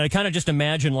time. And I kind of just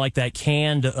imagine like that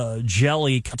canned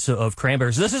jelly of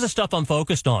cranberries. This is the stuff I'm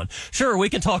focused on. Sure, we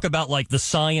can talk about like the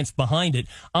science behind it.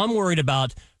 I'm worried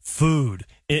about food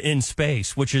in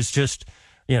space, which is just,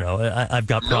 I've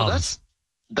got problems.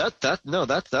 That's a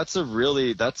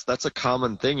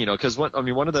common thing, because one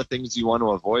of the things you want to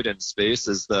avoid in space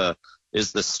is the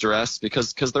stress,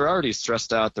 because they're already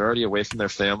stressed out. They're already away from their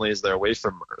families. They're away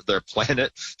from their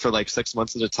planet for like 6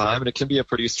 months at a time. And it can be a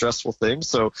pretty stressful thing.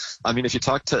 So, if you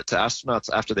talk to astronauts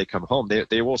after they come home,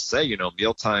 they will say,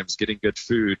 meal times, getting good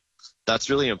food,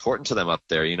 that's really important to them up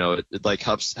there. It like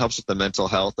helps with the mental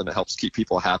health, and it helps keep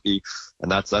people happy.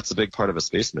 And that's a big part of a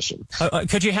space mission.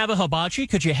 Could you have a hibachi?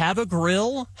 Could you have a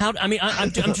grill?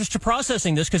 I'm just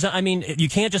processing this because you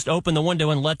can't just open the window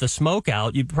and let the smoke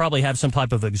out. You probably have some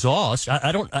type of exhaust.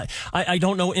 I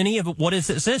don't know any of what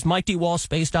this is.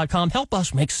 MikeDWallSpace.com. Help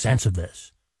us make sense of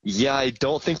this. Yeah, I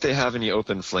don't think they have any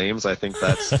open flames. I think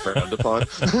that's frowned upon.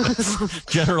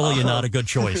 Generally, not a good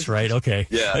choice, right? Okay.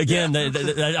 Yeah. Again,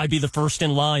 I'd be the first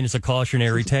in line as a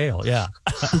cautionary tale. Yeah.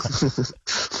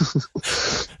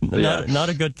 Not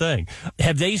a good thing.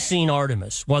 Have they seen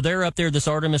Artemis? While they're up there, this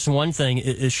Artemis 1 thing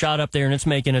is shot up there, and it's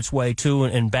making its way to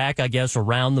and back, I guess,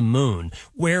 around the moon.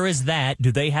 Where is that?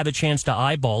 Do they have a chance to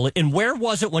eyeball it? And where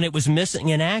was it when it was missing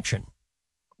in action?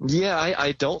 Yeah,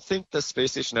 I don't think the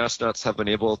space station astronauts have been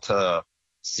able to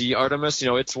see Artemis.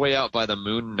 It's way out by the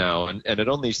moon now, and it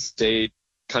only stayed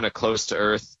kind of close to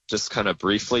Earth just kind of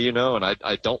briefly, and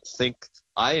I don't think,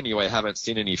 anyway, haven't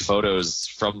seen any photos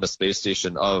from the space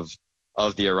station of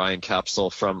the Orion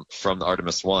capsule from the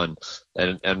Artemis 1.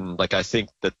 And like, I think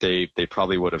that they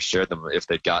probably would have shared them if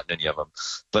they'd gotten any of them.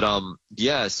 But,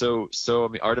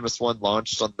 Artemis 1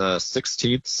 launched on the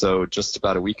 16th, so just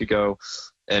about a week ago.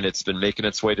 And it's been making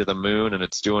its way to the moon, and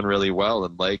it's doing really well.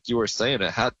 And like you were saying,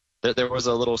 there was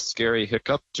a little scary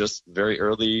hiccup just very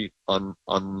early on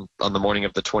the morning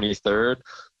of the 23rd,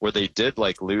 where they did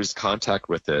like lose contact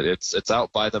with it. It's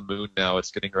out by the moon now.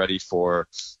 It's getting ready for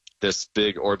this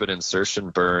big orbit insertion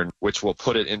burn, which will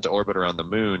put it into orbit around the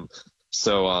moon.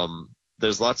 So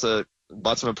there's lots of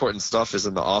important stuff is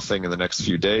in the offing in the next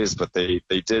few days, but they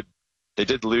did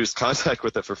lose contact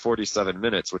with it for 47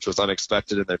 minutes, which was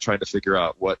unexpected, and they're trying to figure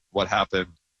out what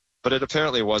happened. But it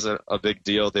apparently wasn't a big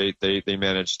deal. They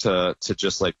managed to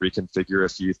just like reconfigure a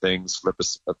few things, flip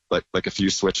a few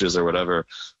switches or whatever,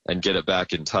 and get it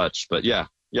back in touch. But yeah,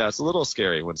 it's a little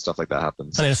scary when stuff like that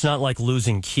happens. It's not like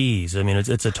losing keys.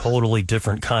 It's a totally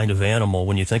different kind of animal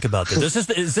when you think about this.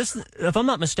 Is this, if I'm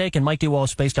not mistaken,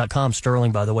 MikeDWallSpace.com,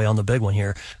 Sterling, by the way, on the big one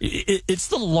here. It's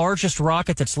the largest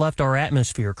rocket that's left our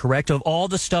atmosphere, correct? Of all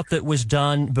the stuff that was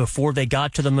done before they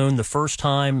got to the moon the first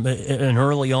time and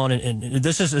early on, and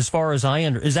this is, as far as I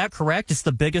understand, is that correct? It's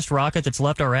the biggest rocket that's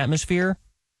left our atmosphere?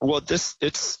 Well,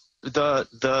 it's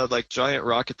the like giant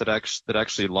rocket that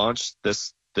actually launched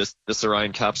this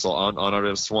Orion capsule on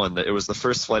Artemis 1. It was the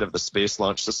first flight of the Space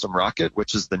Launch System rocket,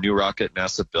 which is the new rocket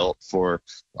NASA built for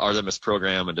the Artemis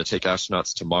program and to take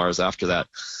astronauts to Mars after that.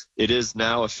 It is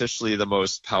now officially the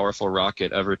most powerful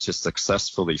rocket ever to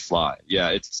successfully fly.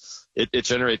 Yeah, it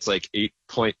generates like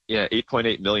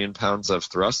 8.8 million pounds of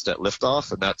thrust at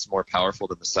liftoff, and that's more powerful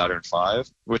than the Saturn V,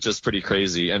 which is pretty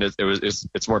crazy. And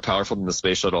it's more powerful than the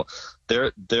space shuttle.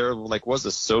 There like was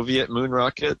a Soviet moon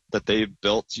rocket that they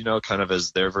built, kind of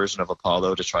as their version of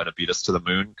Apollo to try to beat us to the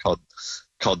moon, called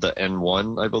the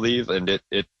N1, I believe, and it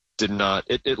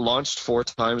launched 4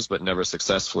 times but never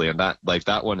successfully, and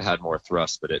that one had more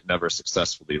thrust, but it never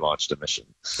successfully launched a mission.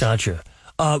 Gotcha.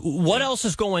 What else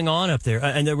is going on up there?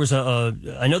 And there was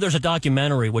I know there's a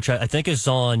documentary, which I think is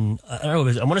on, I don't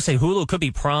know, I want to say Hulu, could be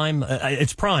Prime.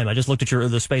 It's Prime. I just looked at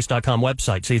the space.com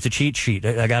website. See, it's a cheat sheet.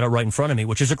 I got it right in front of me,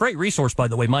 which is a great resource, by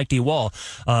the way. Mike D. Wall,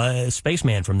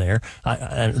 spaceman from there.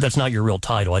 That's not your real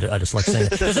title. I just like saying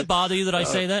that. Does it bother you that I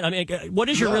say that? What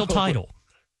is your real title?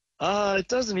 It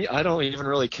doesn't. I don't even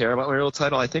really care about my real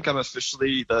title. I think I'm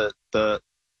officially the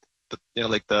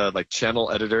channel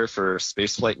editor for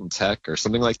Spaceflight and Tech or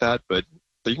something like that, but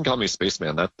you can call me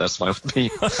Spaceman. That's fine with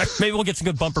me. Maybe we'll get some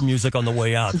good bumper music on the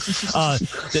way out.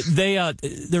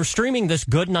 They're streaming this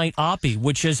Goodnight Oppie,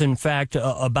 which is in fact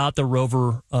about the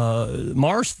rover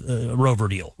Mars rover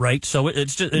deal, right? So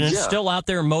it's still out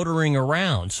there motoring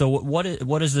around. So what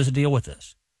is this deal with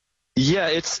this? Yeah,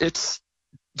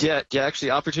 Yeah,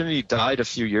 actually, Opportunity died a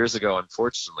few years ago,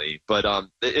 unfortunately, but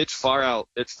it far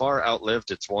outlived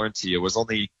its warranty. It was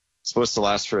only supposed to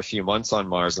last for a few months on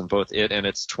Mars, and both it and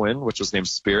its twin, which was named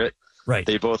Spirit, Right.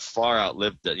 They both far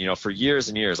outlived it. You know, for years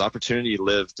and years, Opportunity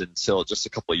lived until just a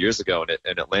couple of years ago, and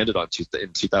it landed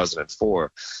in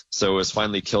 2004. So it was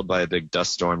finally killed by a big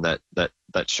dust storm that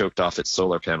choked off its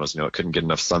solar panels. You know, it couldn't get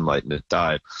enough sunlight and it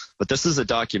died. But this is a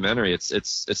documentary.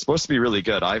 It's supposed to be really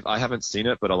good. I haven't seen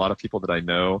it, but a lot of people that I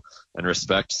know and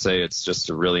respect say it's just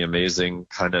a really amazing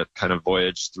kind of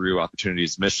voyage through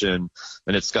Opportunity's mission,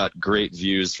 and it's got great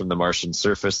views from the Martian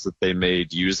surface that they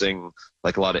made using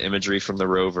like a lot of imagery from the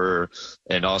rover,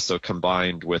 and also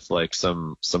combined with like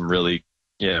some really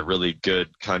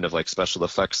good kind of like special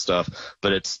effects stuff,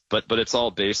 but it's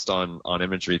all based on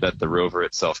imagery that the rover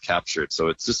itself captured. So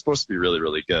it's just supposed to be really,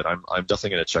 really good. I'm definitely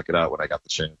going to check it out when I got the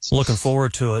chance. Looking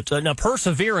forward to it. Now,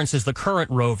 Perseverance is the current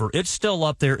rover. It's still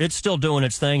up there. It's still doing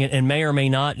its thing, and may or may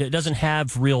not. It doesn't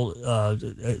have real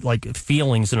like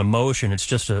feelings and emotion. It's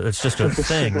just a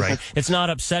thing, right? It's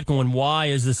not upset going, why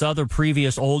is this other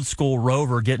previous old school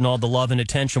rover getting all the love and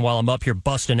attention while I'm up here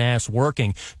busting ass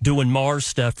working, doing Mars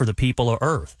stuff for the people of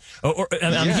Earth?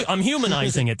 I'm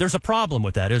humanizing it. There's a problem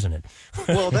with that, isn't it?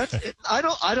 Well, I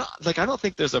don't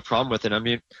think there's a problem with it. I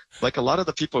mean, like a lot of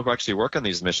the people who actually work on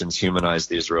these missions humanize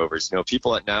these rovers. You know,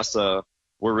 people at NASA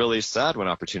were really sad when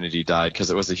Opportunity died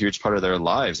because it was a huge part of their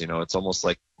lives. You know, it's almost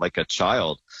like a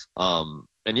child. And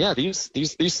yeah, these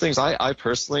things, I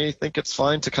personally think it's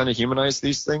fine to kind of humanize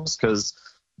these things because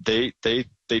they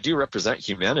do represent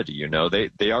humanity. You know,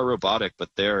 they are robotic, but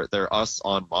they're us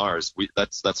on Mars.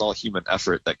 That's all human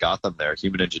effort that got them there,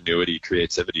 human ingenuity,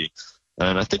 creativity.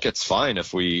 And I think it's fine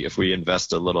if we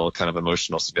invest a little kind of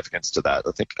emotional significance to that.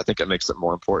 I think it makes it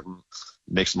more important,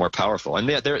 makes it more powerful. And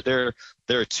there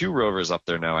are two rovers up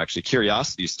there now. Actually,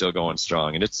 Curiosity is still going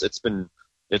strong, and it's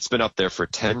been up there for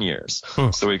 10 years.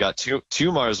 So we got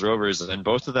two Mars rovers, and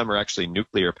both of them are actually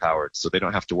nuclear powered, so they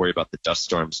don't have to worry about the dust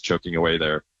storms choking away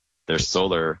their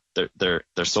solar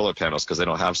panels because they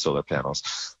don't have solar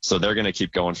panels. So they're going to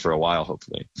keep going for a while,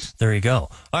 hopefully. There you go. All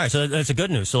right, so that's a good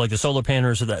news. So like the solar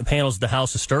panels of the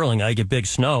House of Sterling, I get big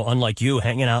snow. Unlike you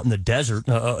hanging out in the desert,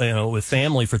 with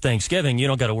family for Thanksgiving, you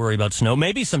don't got to worry about snow.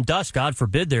 Maybe some dust, God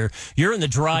forbid. There, you're in the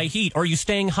dry heat. Are you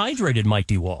staying hydrated, Mike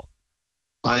DeWall?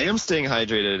 I am staying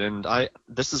hydrated, and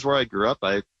this is where I grew up.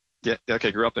 I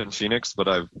grew up in Phoenix, but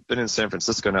I've been in San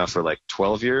Francisco now for like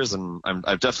 12 years, and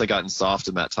I've definitely gotten soft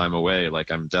in that time away.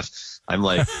 Like I'm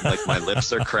like my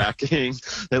lips are cracking.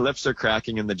 My lips are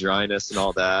cracking in the dryness and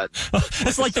all that.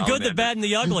 It's like the good, the bad, and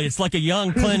the ugly. It's like a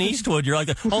young Clint Eastwood. You're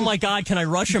like, oh my God, can I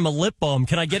rush him a lip balm?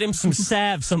 Can I get him some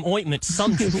salve, some ointment,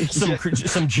 some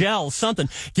gel, something?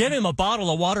 Get him a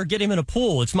bottle of water. Get him in a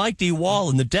pool. It's Mike DeWall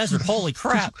in the desert. Holy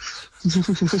crap!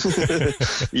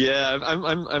 Yeah,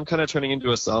 I'm kind of turning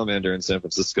into a salamander in San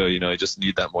Francisco. You know, I just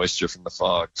need that moisture from the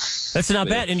fog. That's not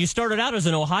bad. And you started out as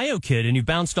an Ohio kid, and you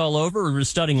bounced all over,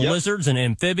 studying lizards and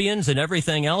amphibians and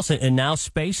everything else, and now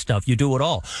space stuff. You do it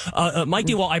all. Mike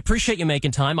DeWall, I appreciate you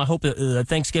making time. I hope the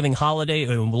Thanksgiving holiday,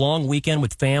 a long weekend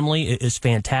with family is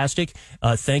fantastic.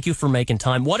 Thank you for making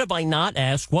time. What have I not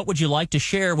asked? What would you like to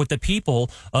share with the people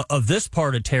of this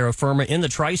part of terra firma in the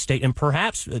tri-state, and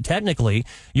perhaps technically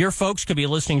your folks could be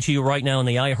listening to you right now in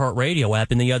the iHeartRadio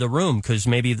app in the other room because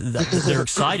maybe they're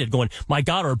excited going, my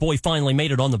God, our boy finally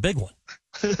made it on the big one.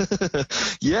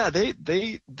 Yeah,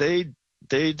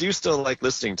 they do still like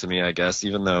listening to me, I guess,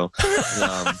 even though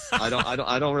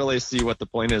I don't really see what the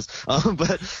point is.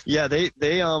 But yeah,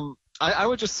 I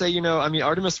would just say, you know, I mean,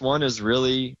 Artemis 1 is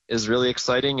really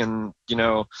exciting, and you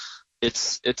know,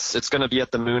 it's going to be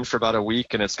at the moon for about a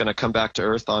week, and it's going to come back to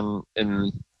Earth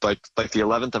in like the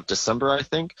 11th of December, I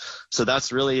think. So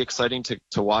that's really exciting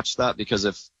to watch that, because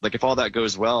if all that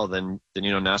goes well, then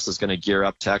you know, NASA's going to gear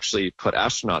up to actually put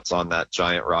astronauts on that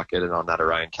giant rocket and on that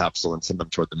Orion capsule and send them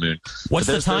toward the moon. What's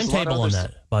the timetable on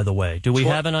that, by the way? Do we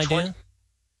have an idea?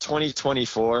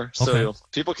 2024. So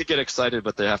people could get excited,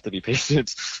 but they have to be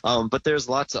patient. But there's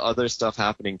lots of other stuff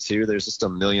happening too. There's just a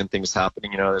million things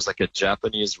happening. You know, there's like a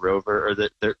Japanese rover, or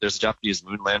there's a Japanese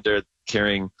moon lander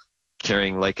carrying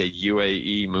like a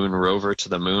UAE moon rover to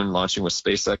the moon, launching with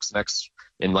SpaceX next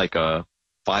in like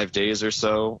 5 days or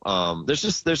so. There's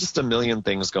just a million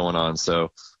things going on. So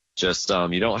just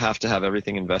you don't have to have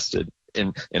everything invested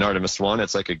in Artemis 1.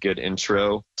 It's like a good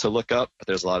intro to look up, but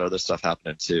there's a lot of other stuff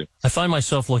happening too. I find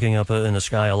myself looking up in the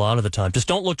sky a lot of the time. Just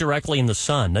don't look directly in the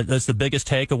sun. That's the biggest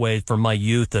takeaway from my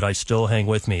youth that I still hang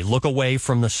with me. Look away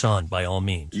from the sun by all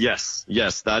means. Yes,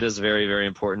 that is very, very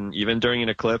important. Even during an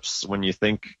eclipse, when you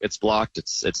think it's blocked,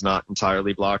 it's not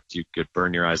entirely blocked. You could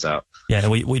burn your eyes out. Yeah,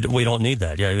 and we don't need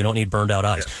that. Yeah, we don't need burned out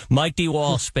eyes. Yeah. Mike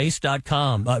DeWall,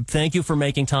 space.com. Thank you for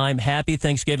making time. Happy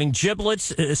Thanksgiving.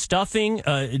 Giblets, stuffing,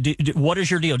 What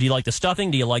is your deal? Do you like the stuffing?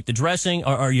 Do you like the dressing?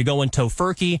 Are you going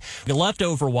tofurkey?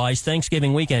 Leftover-wise,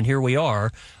 Thanksgiving weekend, here we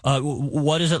are.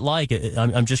 What is it like?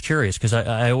 I'm just curious because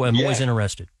I'm always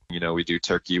interested. You know, we do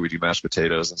turkey, we do mashed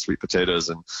potatoes and sweet potatoes,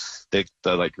 and the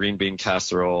like green bean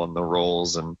casserole and the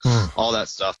rolls and all that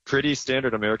stuff. Pretty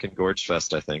standard American Gorge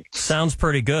Fest, I think. Sounds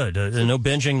pretty good. No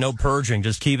binging, no purging.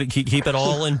 Just keep it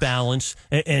all in balance.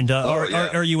 And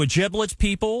are you a giblets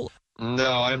people?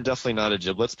 No, I'm definitely not a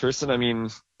giblets person. I mean,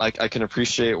 I can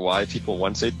appreciate why people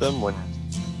once ate them when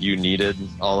you needed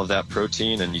all of that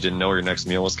protein and you didn't know where your next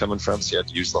meal was coming from, so you had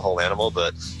to use the whole animal.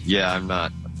 But yeah, I'm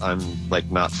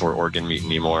not for organ meat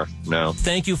anymore. No.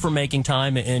 Thank you for making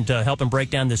time and helping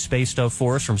break down this space stuff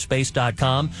for us from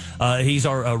space.com. He's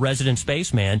our resident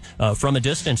spaceman from a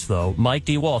distance, though. Mike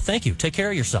D. Wall, thank you. Take care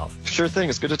of yourself. Sure thing.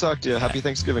 It's good to talk to you. Happy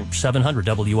Thanksgiving. 700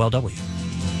 WLW.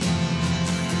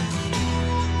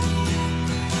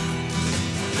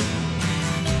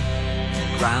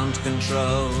 Ground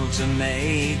control to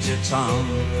Major Tom.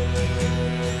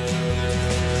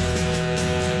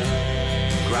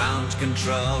 Ground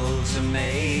control to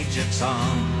Major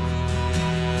Tom.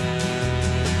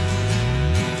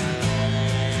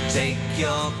 Take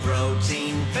your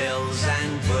protein pills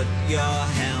and put your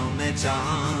helmet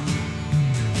on.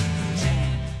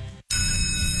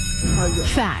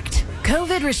 Fact.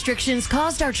 COVID restrictions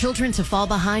caused our children to fall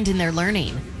behind in their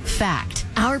learning. Fact.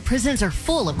 Our prisons are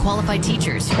full of qualified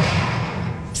teachers.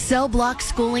 Cell block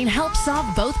schooling helps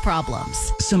solve both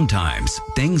problems. Sometimes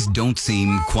things don't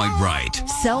seem quite right.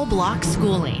 Cell block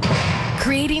schooling.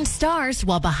 Creating stars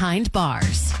while behind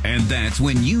bars. And that's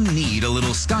when you need a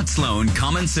little Scott Sloan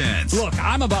common sense. Look,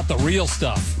 I'm about the real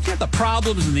stuff. Get the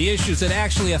problems and the issues that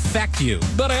actually affect you.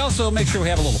 But I also make sure we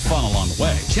have a little fun along the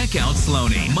way. Check out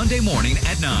Sloaney Monday morning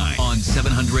at 9 on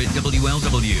 700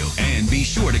 WLW. And be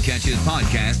sure to catch his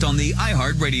podcast on the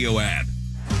iHeartRadio app.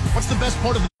 What's the best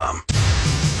part of the...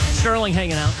 Sterling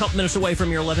hanging out, a couple minutes away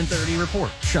from your 11:30 report.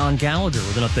 Sean Gallagher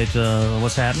with an update on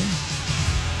what's happening.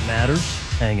 Matters,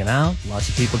 hanging out. Lots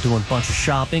of people doing a bunch of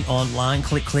shopping online.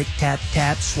 Click, click, tap,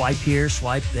 tap, swipe here,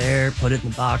 swipe there, put it in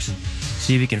the box and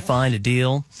see if you can find a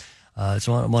deal. It's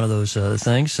one of those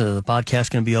things. The podcast is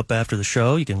going to be up after the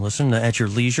show. You can listen at your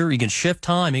leisure. You can shift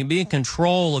time. You can be in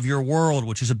control of your world,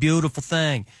 which is a beautiful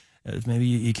thing. Maybe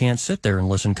you can't sit there and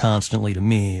listen constantly to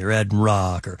me or Ed and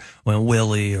Rock or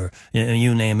Willie or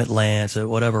you name it, Lance, or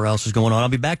whatever else is going on. I'll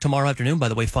be back tomorrow afternoon, by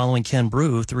the way, following Ken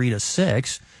Brew, 3 to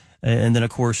 6. And then,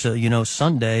 of course,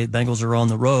 Sunday, Bengals are on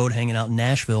the road, hanging out in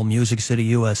Nashville, Music City,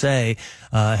 USA,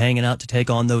 hanging out to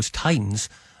take on those Titans.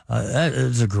 That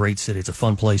is a great city. It's a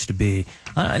fun place to be.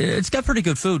 It's got pretty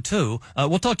good food, too.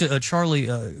 We'll talk to Charlie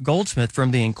Goldsmith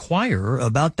from the Inquirer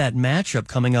about that matchup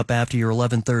coming up after your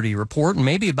 11:30 report and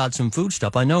maybe about some food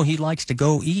stuff. I know he likes to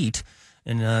go eat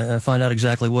and find out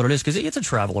exactly what it is because he gets to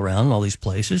travel around in all these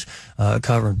places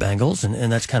covering Bengals, and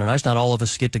that's kind of nice. Not all of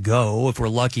us get to go. If we're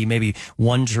lucky, maybe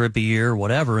one trip a year or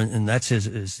whatever, and that's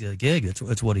his gig.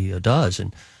 It's what he does,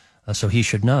 and so he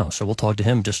should know. So we'll talk to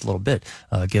him just a little bit,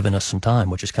 giving us some time,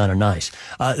 which is kind of nice.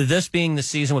 This being the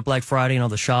season with Black Friday and all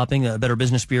the shopping, Better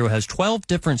Business Bureau has 12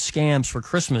 different scams for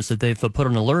Christmas that they've put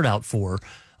an alert out for.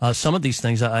 Some of these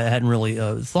things I hadn't really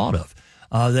thought of.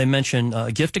 They mention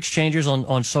gift exchanges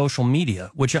on social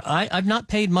media, which I've not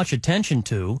paid much attention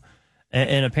to.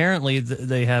 And apparently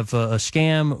they have a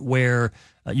scam where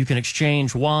you can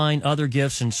exchange wine, other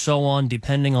gifts, and so on,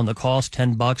 depending on the cost,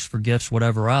 $10 for gifts,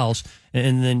 whatever else.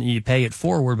 And then you pay it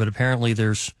forward, but apparently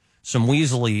there's some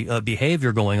weaselly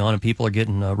behavior going on and people are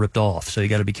getting ripped off. So you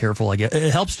got to be careful, I guess.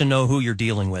 It helps to know who you're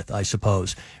dealing with, I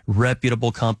suppose.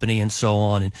 Reputable company and so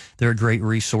on. And they're a great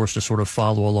resource to sort of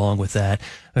follow along with that.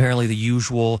 Apparently the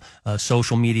usual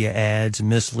social media ads,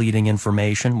 misleading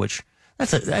information, which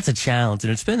that's a challenge.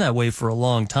 And it's been that way for a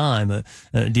long time,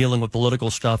 dealing with political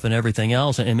stuff and everything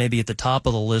else. And maybe at the top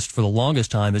of the list for the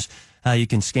longest time is how you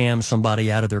can scam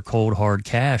somebody out of their cold, hard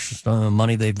cash,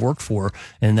 money they've worked for,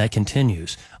 and that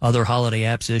continues. Other holiday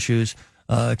apps issues,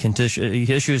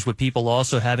 issues with people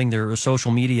also having their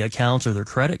social media accounts or their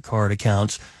credit card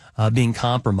accounts being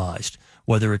compromised,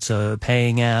 whether it's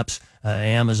paying apps,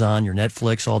 Amazon, your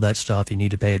Netflix, all that stuff you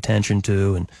need to pay attention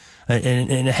to.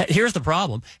 And here's the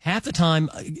problem. Half the time,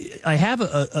 I have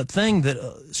a thing that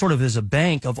sort of is a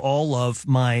bank of all of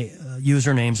my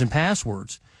usernames and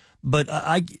passwords. But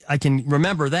I can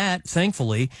remember that,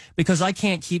 thankfully, because I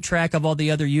can't keep track of all the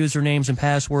other usernames and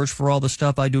passwords for all the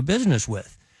stuff I do business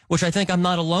with, which I think I'm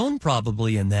not alone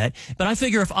probably in that. But I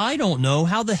figure if I don't know,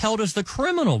 how the hell does the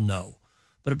criminal know?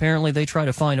 but apparently they try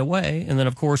to find a way. And then,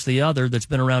 of course, the other that's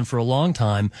been around for a long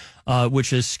time,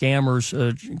 which is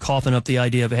scammers coughing up the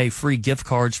idea of, hey, free gift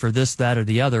cards for this, that, or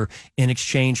the other in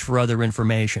exchange for other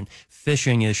information,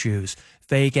 phishing issues,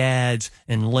 fake ads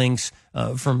and links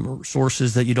from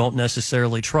sources that you don't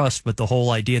necessarily trust, but the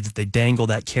whole idea that they dangle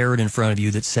that carrot in front of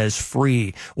you that says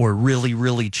free or really,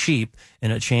 really cheap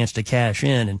and a chance to cash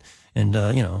in. And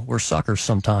we're suckers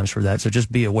sometimes for that, so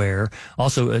just be aware.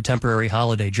 Also, temporary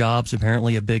holiday jobs,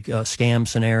 apparently a big scam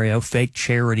scenario. Fake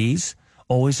charities,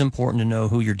 always important to know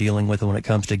who you're dealing with when it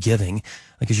comes to giving,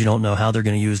 because you don't know how they're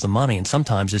going to use the money, and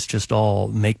sometimes it's just all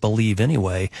make-believe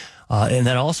anyway. And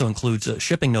that also includes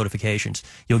shipping notifications.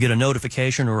 You'll get a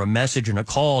notification or a message and a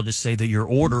call to say that your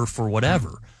order for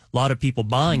whatever. A lot of people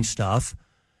buying stuff,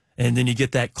 and then you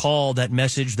get that call, that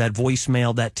message, that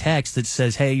voicemail, that text that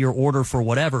says, hey, your order for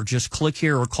whatever, just click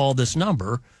here or call this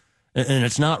number, and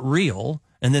it's not real.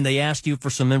 And then they ask you for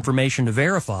some information to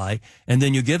verify, and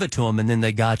then you give it to them, and then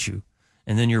they got you.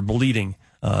 And then you're bleeding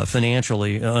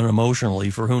financially and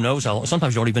emotionally for who knows how long.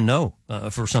 Sometimes you don't even know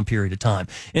for some period of time.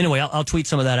 Anyway, I'll tweet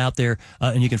some of that out there,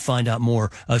 and you can find out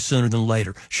more sooner than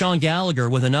later. Sean Gallagher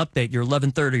with an update, your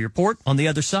 11:30 report. On the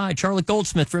other side, Charlie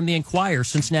Goldsmith from the Inquirer,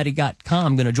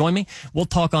 Cincinnati.com, going to join me. We'll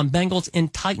talk on Bengals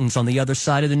and Titans on the other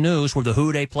side of the news, where the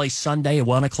Who Dey plays Sunday at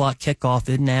 1 o'clock kickoff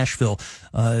in Nashville,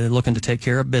 looking to take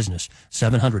care of business.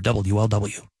 700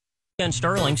 WLW. Ken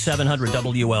Sterling, 700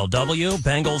 WLW.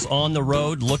 Bengals on the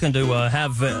road looking to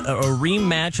have a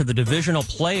rematch of the divisional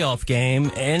playoff game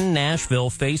in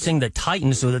Nashville, facing the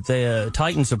Titans. So that the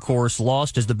Titans, of course,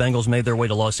 lost as the Bengals made their way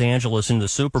to Los Angeles in the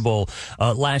Super Bowl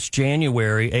last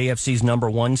January. AFC's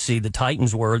number 1 seed, the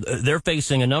Titans were. They're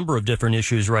facing a number of different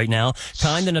issues right now.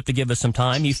 Kind enough to give us some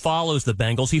time. He follows the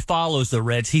Bengals. He follows the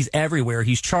Reds. He's everywhere.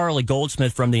 He's Charlie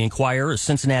Goldsmith from the Inquirer,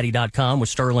 Cincinnati.com, with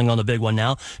Sterling on the big one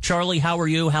now. Charlie, how are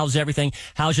you? How's everything?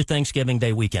 How's your Thanksgiving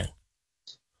Day weekend?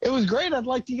 It was great. I'd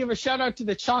like to give a shout out to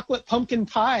the chocolate pumpkin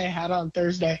pie I had on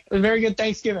Thursday. It was a very good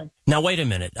Thanksgiving. Now, wait a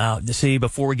minute. See,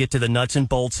 before we get to the nuts and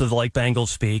bolts of like Bengals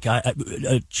speak,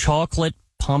 chocolate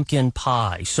pumpkin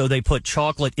pie. So they put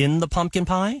chocolate in the pumpkin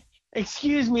pie?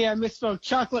 Excuse me, I misspoke.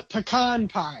 Chocolate pecan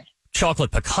pie.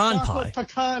 Chocolate pecan pie. Chocolate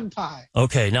pecan pie.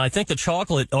 Okay, now I think the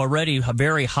chocolate already a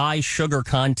very high sugar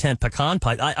content pecan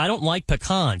pie. I don't like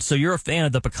pecans, so you're a fan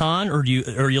of the pecan, or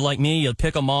you like me? You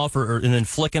pick them off, and then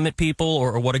flick them at people,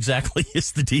 or what exactly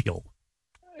is the deal?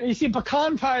 You see,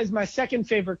 pecan pie is my second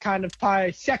favorite kind of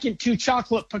pie, second to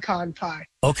chocolate pecan pie.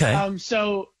 Okay.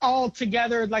 So all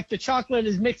together, like the chocolate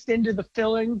is mixed into the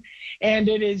filling, and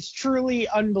it is truly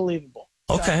unbelievable.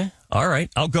 Okay. All right.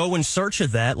 I'll go in search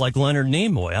of that like Leonard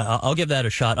Nimoy. I'll give that a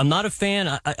shot. I'm not a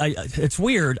fan. It's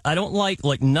weird. I don't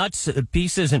like nuts,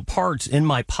 pieces, and parts in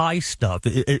my pie stuff.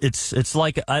 It's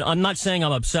like, I'm not saying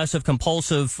I'm obsessive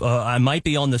compulsive. I might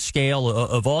be on the scale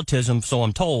of autism, so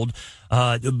I'm told.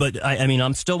 But I mean,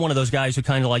 I'm still one of those guys who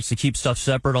kind of likes to keep stuff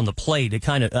separate on the plate. It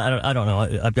kind of, I don't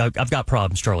know. I've got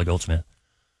problems, Charlie Goldsmith.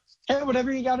 Hey,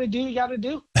 whatever you got to do, you got to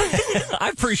do. I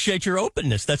appreciate your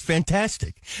openness. That's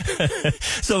fantastic.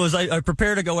 So as I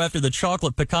prepare to go after the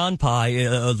chocolate pecan pie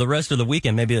the rest of the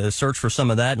weekend, maybe a search for some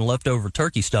of that and leftover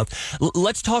turkey stuff,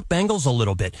 let's talk Bengals a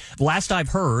little bit. Last I've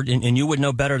heard, and you would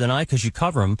know better than I because you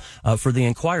cover them for the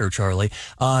Inquirer, Charlie,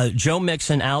 Joe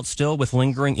Mixon out still with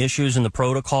lingering issues in the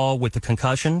protocol with the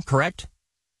concussion, correct?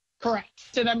 Correct.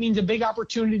 So that means a big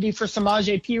opportunity for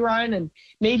Samaje Perine and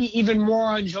maybe even more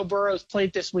on Joe Burrow's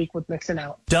plate this week with Mixon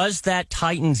out. Does that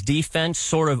Titans defense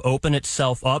sort of open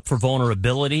itself up for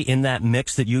vulnerability in that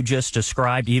mix that you just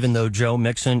described, even though Joe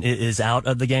Mixon is out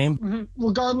of the game? Mm-hmm.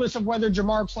 Regardless of whether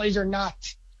Jamar plays or not,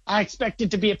 I expect it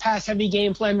to be a pass-heavy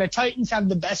game plan. The Titans have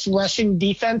the best rushing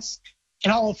defense in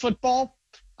all of football.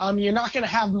 You're not going to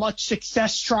have much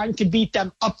success trying to beat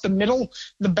them up the middle.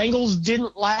 The Bengals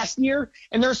didn't last year,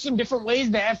 and there's some different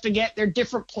ways they have to get their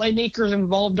different playmakers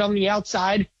involved on the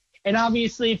outside. And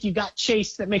obviously, if you got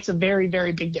Chase, that makes a very,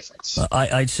 very big difference.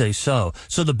 I'd say so.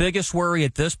 So the biggest worry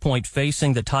at this point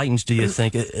facing the Titans, do you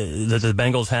think, that the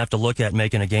Bengals have to look at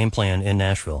making a game plan in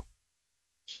Nashville?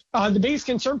 The biggest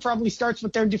concern probably starts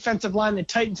with their defensive line. The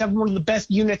Titans have one of the best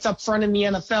units up front in the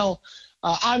NFL.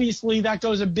 Obviously, that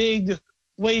goes a big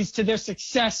ways to their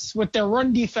success with their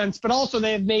run defense, but also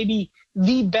they have maybe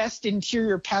the best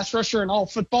interior pass rusher in all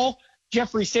football,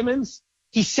 Jeffrey Simmons.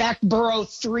 He sacked Burrow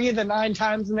 3 of the 9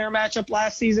 times in their matchup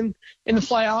last season in the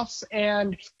playoffs,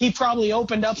 and he probably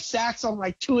opened up sacks on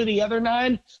like 2 of the other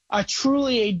 9.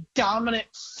 Truly a dominant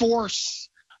force,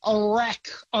 a wreck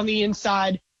on the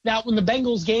inside. that when the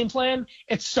Bengals game plan,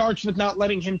 it starts with not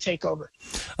letting him take over.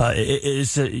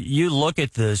 You look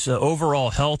at this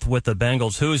overall health with the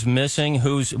Bengals, who's missing,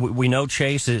 we know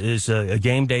Chase is a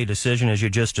game day decision, as you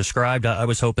just described. I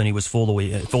was hoping he was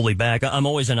fully back. I'm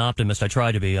always an optimist. I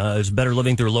try to be. It's better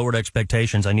living through lowered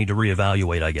expectations. I need to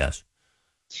reevaluate, I guess.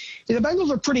 Yeah, the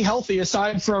Bengals are pretty healthy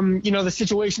aside from, the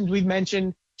situations we've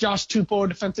mentioned. Josh Tupou,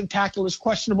 defensive tackle, is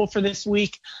questionable for this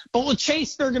week. But with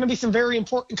Chase, there are going to be some very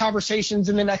important conversations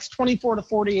in the next 24 to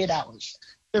 48 hours.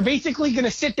 They're basically going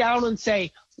to sit down and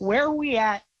say, where are we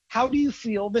at? How do you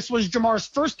feel? This was Jamar's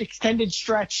first extended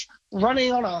stretch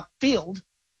running on a field.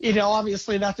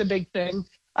 Obviously that's a big thing.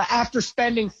 After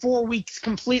spending 4 weeks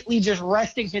completely just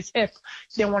resting his hip,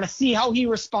 they want to see how he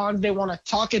responds. They want to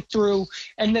talk it through.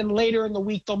 And then later in the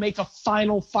week, they'll make a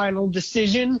final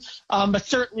decision. But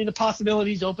certainly the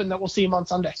possibility is open that we'll see him on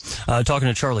Sunday. Talking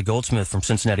to Charlie Goldsmith from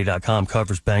Cincinnati.com,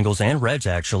 covers Bengals and Reds,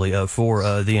 actually,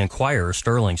 for the Enquirer,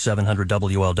 Sterling, 700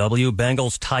 WLW.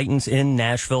 Bengals Titans in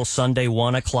Nashville, Sunday,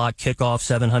 1 o'clock kickoff,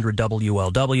 700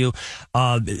 WLW.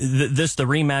 The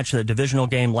rematch of the divisional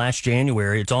game last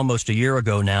January, it's almost a year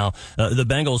ago now. The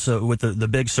Bengals with the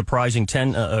big surprising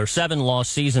 10 or 7 loss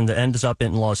season that ends up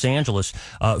in Los Angeles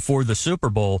for the Super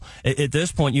Bowl. At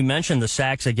this point, you mentioned the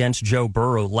sacks against Joe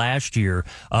Burrow last year.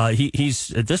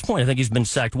 He's at this point, I think he's been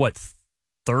sacked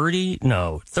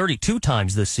 32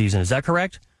 times this season. Is that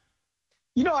correct?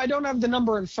 I don't have the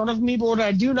number in front of me, but what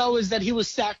I do know is that he was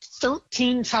sacked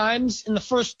 13 times in the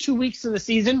first 2 weeks of the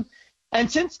season.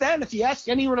 And since then, if you ask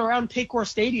anyone around Paycor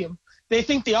Stadium, they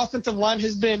think the offensive line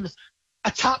has been a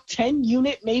top 10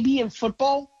 unit maybe in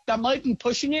football. That might be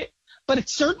pushing it, but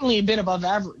it's certainly a bit above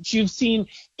average. You've seen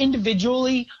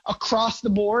individually across the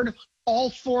board,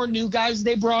 all 4 new guys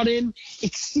they brought in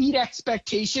exceed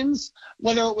expectations,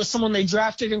 whether it was someone they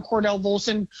drafted in Cordell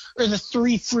Volson or the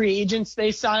 3 free agents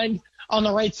they signed on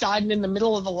the right side and in the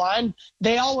middle of the line.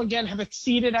 They all, again, have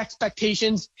exceeded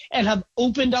expectations and have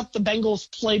opened up the Bengals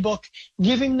playbook,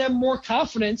 giving them more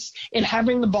confidence in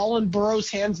having the ball in Burrow's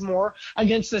hands more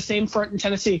against the same front in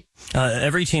Tennessee.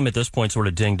 Every team at this point sort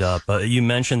of dinged up. You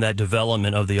mentioned that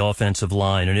development of the offensive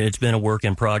line, and it's been a work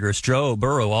in progress. Joe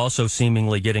Burrow also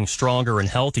seemingly getting stronger and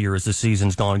healthier as the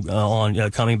season's gone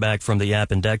on, coming back from the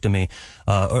appendectomy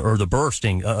or the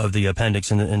bursting of the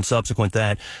appendix and subsequent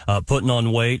that, putting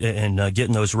on weight and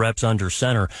getting those reps under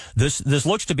center. This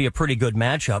looks to be a pretty good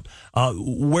matchup.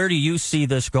 Where do you see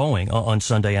this going on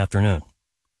Sunday afternoon?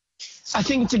 I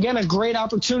think it's, again, a great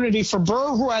opportunity for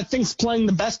Burrow, who I think is playing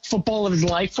the best football of his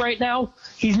life right now.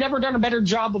 He's never done a better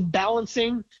job of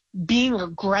balancing being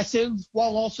aggressive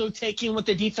while also taking what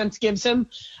the defense gives him.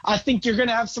 I think you're going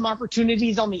to have some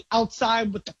opportunities on the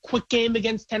outside with the quick game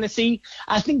against Tennessee.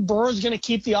 I think Burrow's going to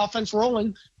keep the offense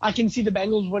rolling. I can see the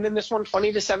Bengals winning this one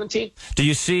 20-17. Do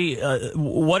you see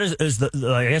what is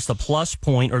the plus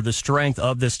point or the strength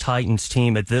of this Titans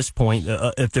team at this point,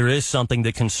 if there is something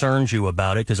that concerns you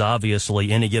about it? Because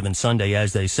obviously any given Sunday,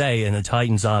 as they say, and the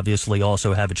Titans obviously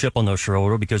also have a chip on their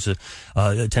shoulder because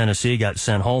Tennessee got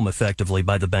sent home effectively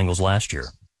by the Bengals last year.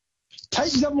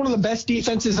 Titans have one of the best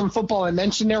defenses in football. I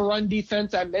mentioned their run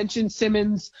defense. I mentioned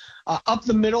Simmons. Up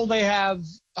the middle, they have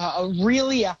a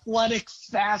really athletic,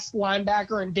 fast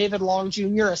linebacker in David Long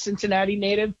Jr., a Cincinnati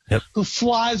native, who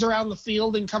flies around the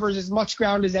field and covers as much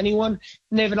ground as anyone.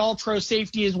 And they have an all-pro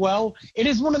safety as well. It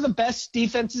is one of the best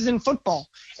defenses in football.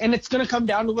 And it's going to come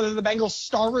down to whether the Bengals'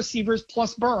 star receivers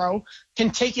plus Burrow can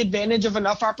take advantage of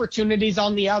enough opportunities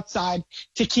on the outside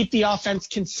to keep the offense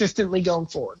consistently going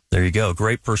forward. There you go.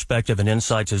 Great perspective and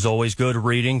insights as always. Good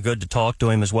reading. Good to talk to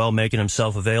him as well, making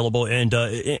himself available. And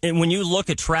when you look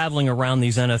at traveling around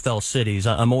these NFL cities,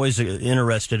 I'm always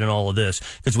interested in all of this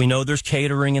because we know there's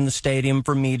catering in the stadium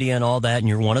for media and all that, and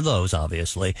you're one of those,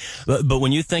 obviously. But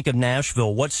when you think of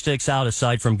Nashville, what sticks out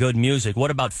aside from good music? What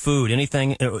about food?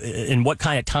 Anything? And what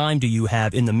kind of time do you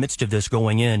have in the midst of this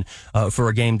going in for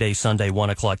a game day Sunday 1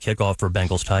 o'clock kickoff for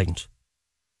Bengals Titans?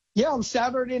 Yeah, on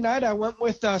Saturday night, I went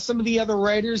with some of the other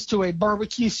writers to a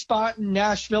barbecue spot in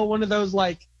Nashville, one of those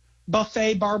like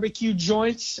buffet barbecue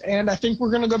joints, and I think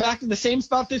we're going to go back to the same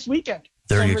spot this weekend.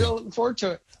 There you I'm really go. looking forward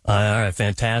to it. All right,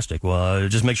 fantastic. Well,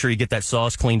 just make sure you get that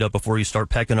sauce cleaned up before you start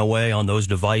pecking away on those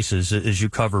devices as you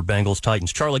cover Bengals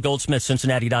Titans. Charlie Goldsmith,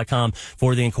 Cincinnati.com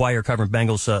for the Enquirer covering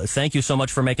Bengals. Thank you so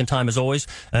much for making time as always.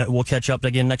 We'll catch up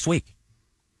again next week.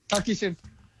 Talk to you soon.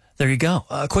 There you go.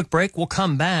 A quick break. We'll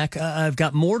come back. I've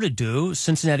got more to do.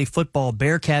 Cincinnati football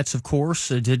Bearcats, of course,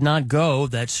 did not go.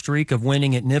 That streak of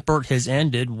winning at Nippert has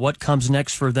ended. What comes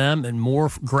next for them? And more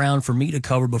ground for me to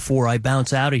cover before I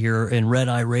bounce out of here and Red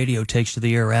Eye Radio takes to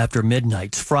the air after midnight.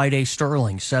 It's Friday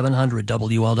Sterling, 700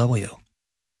 WLW.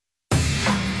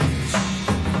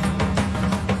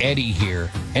 Eddie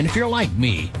here. And if you're like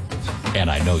me, and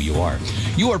I know you are,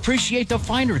 you appreciate the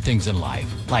finer things in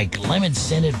life, like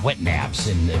lemon-scented wet naps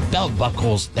and belt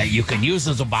buckles that you can use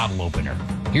as a bottle opener.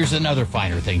 Here's another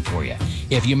finer thing for you.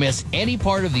 If you miss any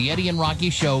part of the Eddie and Rocky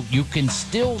show, you can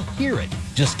still hear it.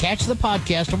 Just catch the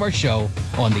podcast of our show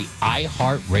on the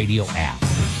iHeartRadio app.